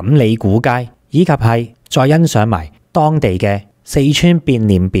錦里古街，以及係再欣賞埋當地嘅四川變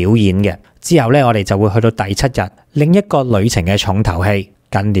臉表演嘅。之後呢，我哋就會去到第7日，另一個旅程嘅重頭戲，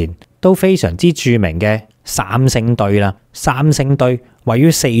近年都非常之著名嘅三星堆啦。三星堆位於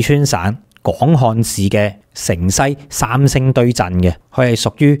四川省廣漢市嘅城西三星堆鎮嘅，佢係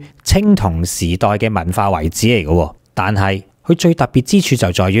屬於青銅時代嘅文化遺址嚟嘅。但係佢最特別之處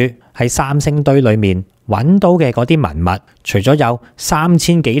就在於喺三星堆裏面揾到嘅嗰啲文物，除咗有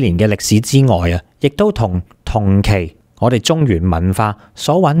3000幾年嘅歷史之外啊，亦都同期我哋中原文化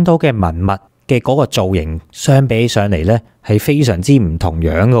所揾到嘅文物嘅嗰個造型相比上嚟呢，係非常之唔同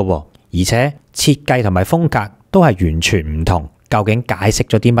樣嘅，而且設計同埋風格都係完全唔同。究竟解釋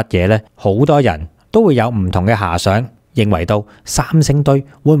咗啲乜嘢呢？好多人都會有唔同嘅遐想，認為到三星堆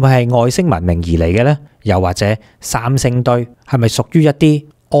會唔會係外星文明而嚟嘅呢？又或者三星堆係咪屬於一啲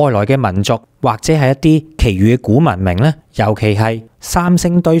外來嘅民族，或者係一啲其餘嘅古文明呢？尤其係三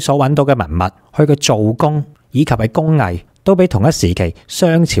星堆所揾到嘅文物，佢嘅做工以及係工藝都比同一時期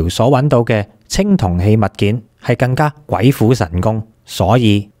商朝所揾到嘅青銅器物件係更加鬼斧神工，所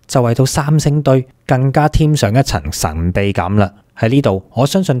以就為到三星堆更加添上一層神秘感啦。喺呢度，我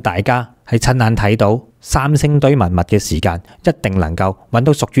相信大家係親眼睇到三星堆文物嘅時間，一定能夠揾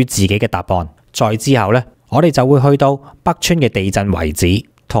到屬於自己嘅答案。再之後呢，我哋就會去到北川嘅地震遺址，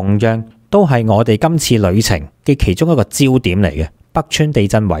同樣都係我哋今次旅程嘅其中一個焦點嚟嘅。北川地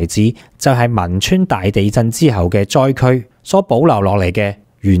震遺址就係汶川大地震之後嘅災區所保留落嚟嘅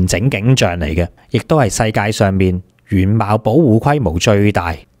完整景象嚟嘅，亦都係世界上面原貌保護規模最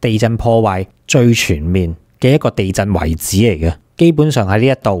大、地震破壞最全面嘅一個地震遺址嚟嘅。基本上喺呢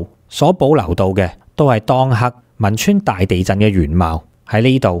一度所保留到嘅都係當刻汶川大地震嘅原貌。喺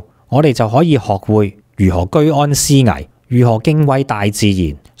呢度我哋就可以學會如何居安思危，如何敬畏大自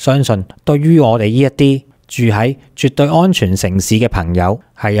然。相信對於我哋呢一啲住喺絕對安全城市嘅朋友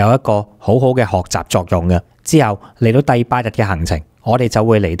係有一個好好嘅學習作用嘅。之後嚟到第8日嘅行程，我哋就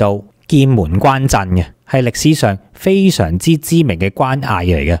會嚟到劍門關鎮嘅，係歷史上非常之知名嘅關隘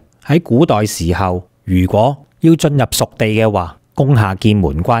嚟嘅。喺古代時候，如果要進入蜀地嘅話，攻下劍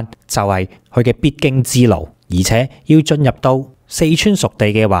門關就係佢嘅必經之路，而且要進入到四川蜀地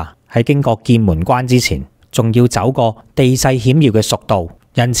嘅話，喺經過劍門關之前，仲要走過地勢險要嘅蜀道。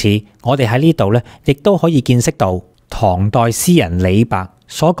因此，我哋喺呢度呢，亦都可以見識到唐代詩人李白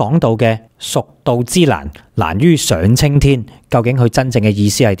所講到嘅蜀道之難，難於上青天。究竟佢真正嘅意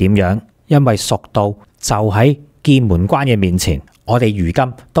思係點樣？因為蜀道就喺劍門關嘅面前，我哋如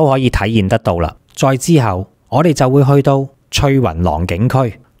今都可以體驗得到啦。再之後，我哋就會去到翠雲廊景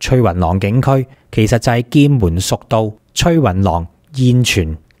區。翠雲廊景區其實就係劍門蜀道翠雲廊現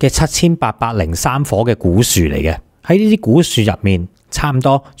存嘅7803棵嘅古樹嚟嘅。喺呢啲古樹入面，差唔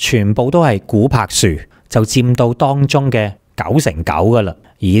多全部都係古柏樹，就佔到當中嘅99%噶啦。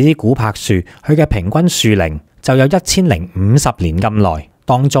而呢啲古柏樹，佢嘅平均樹齡就有1050年咁耐。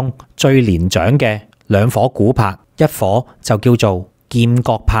當中最年長嘅2棵古柏，一棵就叫做劍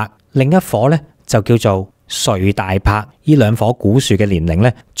閣柏，另一棵呢就叫做隋大柏。呢2棵古樹嘅年齡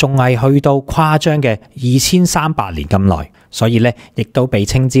呢，仲係去到誇張嘅2300年咁耐，所以呢，亦都被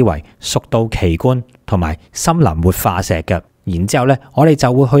稱之為蜀道奇觀同埋森林活化石嘅。然之後呢，我哋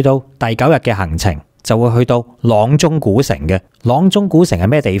就會去到第9日嘅行程，就會去到阆中古城嘅。阆中古城係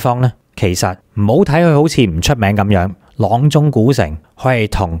咩地方呢？其實唔好睇佢好似唔出名咁樣，阆中古城佢係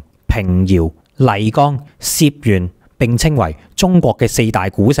同平遙、麗江、攝縣並稱為中國嘅4大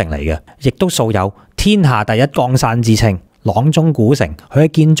古城嚟嘅，亦都素有天下第一江山之稱。阆中古城佢嘅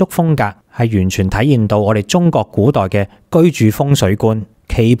建築風格係完全體現到我哋中國古代嘅居住風水觀，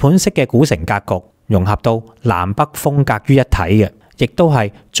棋盤式嘅古城格局融合到南北風格於一體嘅，亦都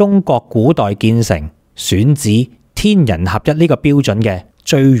係中國古代建成選址天人合一呢個標準嘅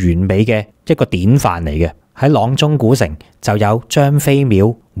最完美嘅一個典範嚟嘅。喺朗中古城就有張飛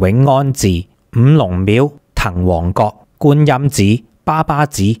廟、永安寺、五龍廟、滕王閣、觀音寺、巴巴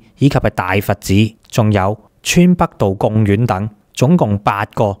寺以及係大佛寺，仲有川北道貢院等，總共8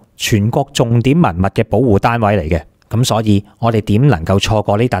個全國重點文物嘅保護單位嚟嘅。咁所以我哋點能夠錯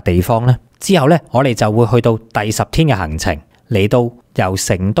過呢笪地方呢？之後呢，我哋就會去到第10天嘅行程，嚟到由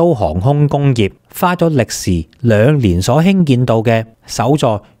成都航空工業花咗歷時2年所興建到嘅首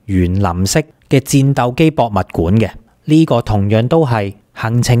座園林式嘅戰鬥機博物館嘅。呢個同樣都係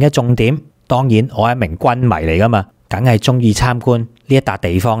行程嘅重點。當然我係一名軍迷嚟噶嘛，梗係中意參觀呢一笪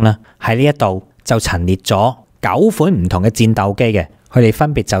地方啦。喺呢一度就陳列咗9款唔同嘅戰鬥機嘅，佢哋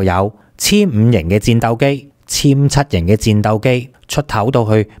分別就有殲5型嘅戰鬥機、殲7型嘅戰鬥機，出口到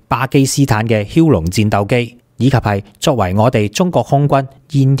去巴基斯坦嘅梟龍戰鬥機，以及係作為我哋中國空軍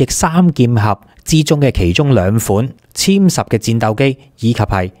現役3劍俠之中嘅其中2款殲10嘅戰鬥機，以及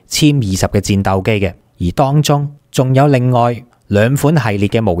係殲20嘅戰鬥機嘅。而當中仲有另外2款系列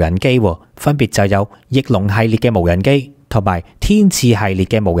嘅無人機，分別就有翼龍系列嘅無人機同埋天賜系列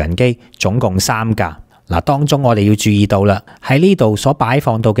嘅無人機，總共3架。嗱，當中我哋要注意到啦，喺呢度所擺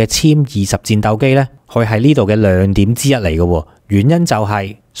放到嘅殲20戰鬥機呢，佢係呢度嘅亮點之一嚟嘅。原因就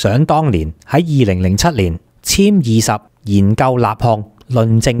係想當年喺2007年殲20研究立項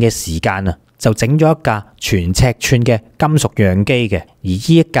論證嘅時間啊，就整咗一架全尺寸嘅金屬樣機嘅。而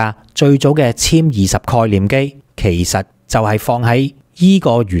呢一架最早嘅殲20概念機，其實就係放喺呢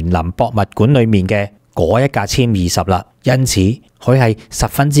個園林博物館裏面嘅嗰一架殲20啦。因此佢係十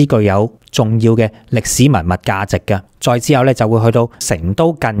分之具有重要嘅歷史文物價值嘅。再之後咧，就會去到成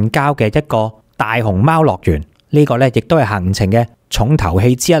都近郊嘅一個大熊貓樂園，呢個咧亦都係行程嘅重頭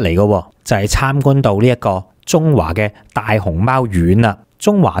戲之一嚟嘅，就係參觀到呢一個中華嘅大熊貓院啦。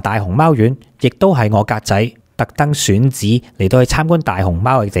中華大熊貓院亦都係我格仔特登選址嚟到去參觀大熊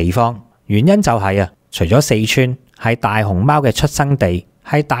貓嘅地方。原因就係除咗四川係大熊貓嘅出生地，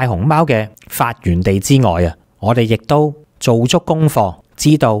係大熊貓嘅發源地之外我哋亦都做足功課，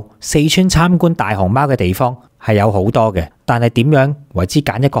知道四川參觀大熊貓嘅地方係有好多嘅，但係點樣為之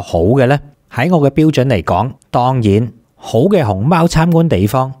揀一個好嘅呢？喺我嘅標準嚟講，當然好嘅熊貓參觀地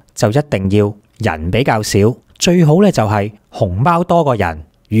方就一定要人比較少，最好咧就係熊貓多過人。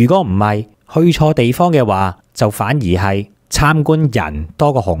如果唔係去錯地方嘅話，就反而係參觀人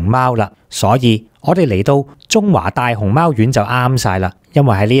多過熊貓啦。所以我哋嚟到中華大熊貓院就啱晒啦，因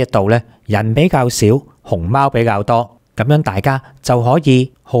為喺呢一度咧人比較少，熊貓比較多，咁樣大家就可以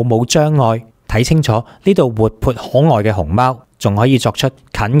毫無障礙睇清楚呢度活潑可愛嘅熊貓，仲可以作出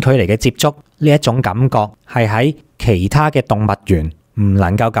近距離嘅接觸。呢一種感覺係喺其他嘅動物園唔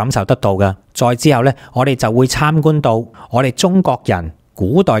能夠感受得到嘅。再之後呢，我哋就會參觀到我哋中國人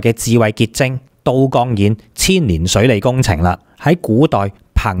古代嘅智慧結晶都江堰千年水利工程啦。喺古代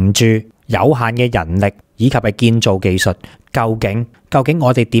憑住有限嘅人力以及係建造技術，究竟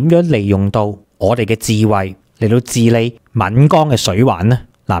我哋點樣利用到我哋嘅智慧嚟到治理岷江嘅水患呢？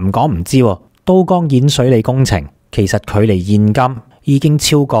嗱，唔講唔知，都江堰水利工程其實距離現今已經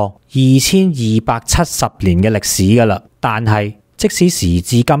超過2270年嘅歷史噶啦。但係即使時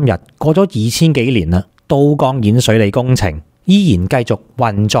至今日過咗2000幾年啦，都江堰水利工程依然繼續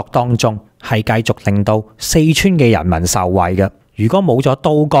運作當中，係繼續令到四川嘅人民受惠嘅。如果冇咗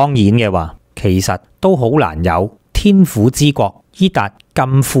都江堰嘅話，其實都好難有天府之國依達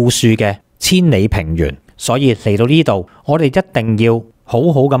咁富庶嘅千里平原。所以嚟到呢度，我哋一定要好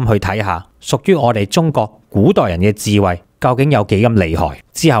好咁去睇下屬於我哋中國古代人嘅智慧究竟有幾咁厲害。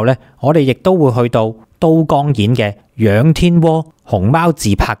之後呢，我哋亦都會去到都江堰嘅仰天窩熊貓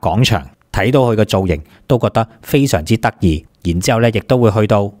自拍廣場，睇到佢嘅造型都覺得非常之得意。然之後呢，亦都會去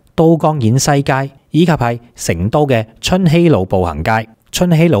到都江堰西街，以及係成都嘅春熙路步行街。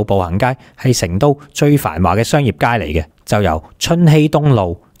春熙路步行街係成都最繁華嘅商業街嚟嘅，就由春熙東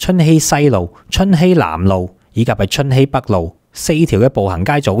路、春熙西路、春熙南路以及係春熙北路4條嘅步行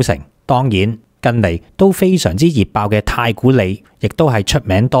街組成。當然近嚟都非常之熱爆嘅太古里，亦都係出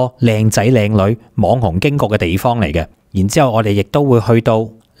名多靚仔靚女網紅經過嘅地方嚟嘅。然之後我哋亦都會去到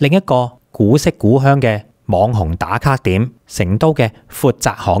另一個古色古香嘅網紅打卡點，成都嘅闊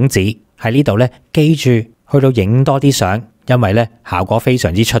窄巷子。喺呢度咧，記住去到影多啲相，因為咧效果非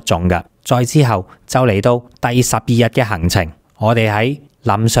常之出眾噶。再之後就嚟到第12日嘅行程，我哋喺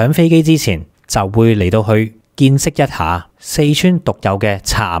臨上飛機之前就會嚟到去見識一下四川獨有嘅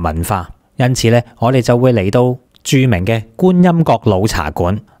茶文化。因此咧，我哋就會嚟到著名嘅觀音閣老茶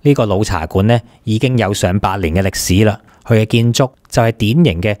館。呢個老茶館咧已經有上百年嘅歷史啦。佢嘅建築就係典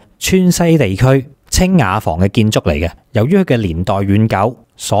型嘅川西地區清雅房嘅建築嚟嘅。由於佢嘅年代遠久，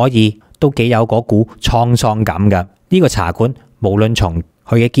所以都幾有嗰股滄桑感㗎。呢個茶館無論從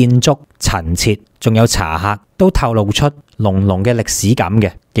佢嘅建築、陳設，仲有茶客，都透露出濃濃嘅歷史感嘅，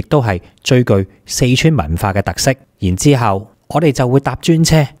亦都係最具四川文化嘅特色。然之後，我哋就會搭專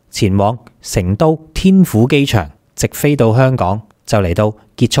車前往成都天府機場，直飛到香港，就嚟到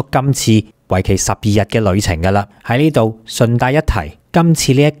結束今次為期12日嘅旅程㗎喇。喺呢度順帶一提，今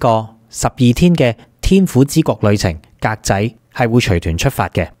次呢一個12天嘅天府之國旅程，格仔係會隨團出發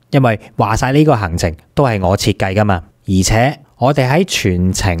嘅，因為話晒呢個行程都係我設計㗎嘛。而且我哋喺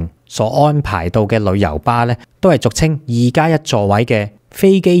全程所安排到嘅旅遊巴呢，都係俗稱2+1座位嘅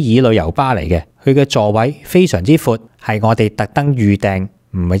飛機椅旅遊巴嚟嘅。佢嘅座位非常之闊，係我哋特登預訂，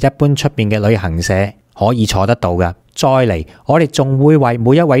唔係一般出邊嘅旅行社可以坐得到嘅。再嚟，我哋仲會為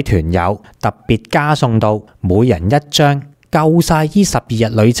每一位團友特別加送到每人一張夠晒呢12日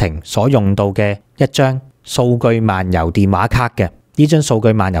旅程所用到嘅一張數據漫遊電話卡嘅。呢張數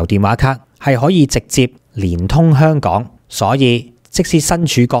據漫遊電話卡係可以直接連通香港，所以即使身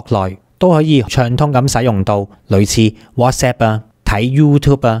處國內都可以暢通咁使用到類似 WhatsApp 啊、睇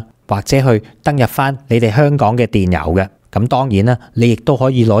YouTube 啊，或者去登入翻你哋香港嘅電郵嘅。咁當然啦，你亦都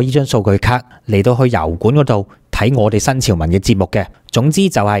可以攞呢張數據卡嚟到去油管嗰度睇我哋新潮文嘅節目嘅。總之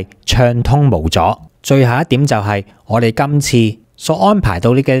就係暢通無阻。最後一點就係我哋今次所安排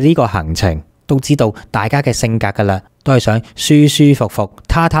到嘅呢個行程，都知道大家嘅性格噶啦，都係想舒舒服服、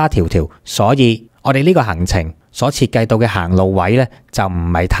他他條條，所以我哋呢個行程所設計到嘅行路位呢，就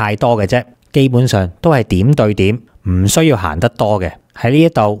唔係太多嘅啫，基本上都係點對點，唔需要行得多嘅。喺呢一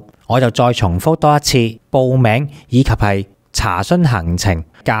度我就再重複多一次報名以及係查詢行程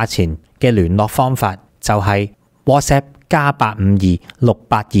價錢嘅聯絡方法，就係 WhatsApp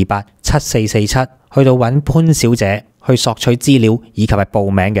 +85268287447去到揾潘小姐去索取資料以及係報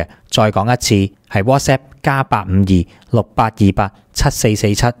名嘅。再講一次係 WhatsApp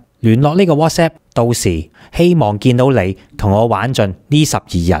 +85268287447聯絡呢個 WhatsApp， 到時希望見到你同我玩盡呢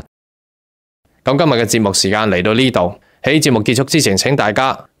12日。咁今日嘅節目時間嚟到呢度，喺節目結束之前，請大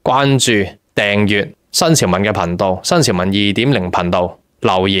家關注訂閱新潮文嘅頻道，新潮文2.0頻道，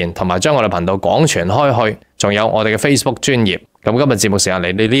留言同埋將我哋頻道廣傳開去，仲有我哋嘅 Facebook 專頁。咁今日節目時間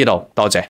嚟到呢度，多謝。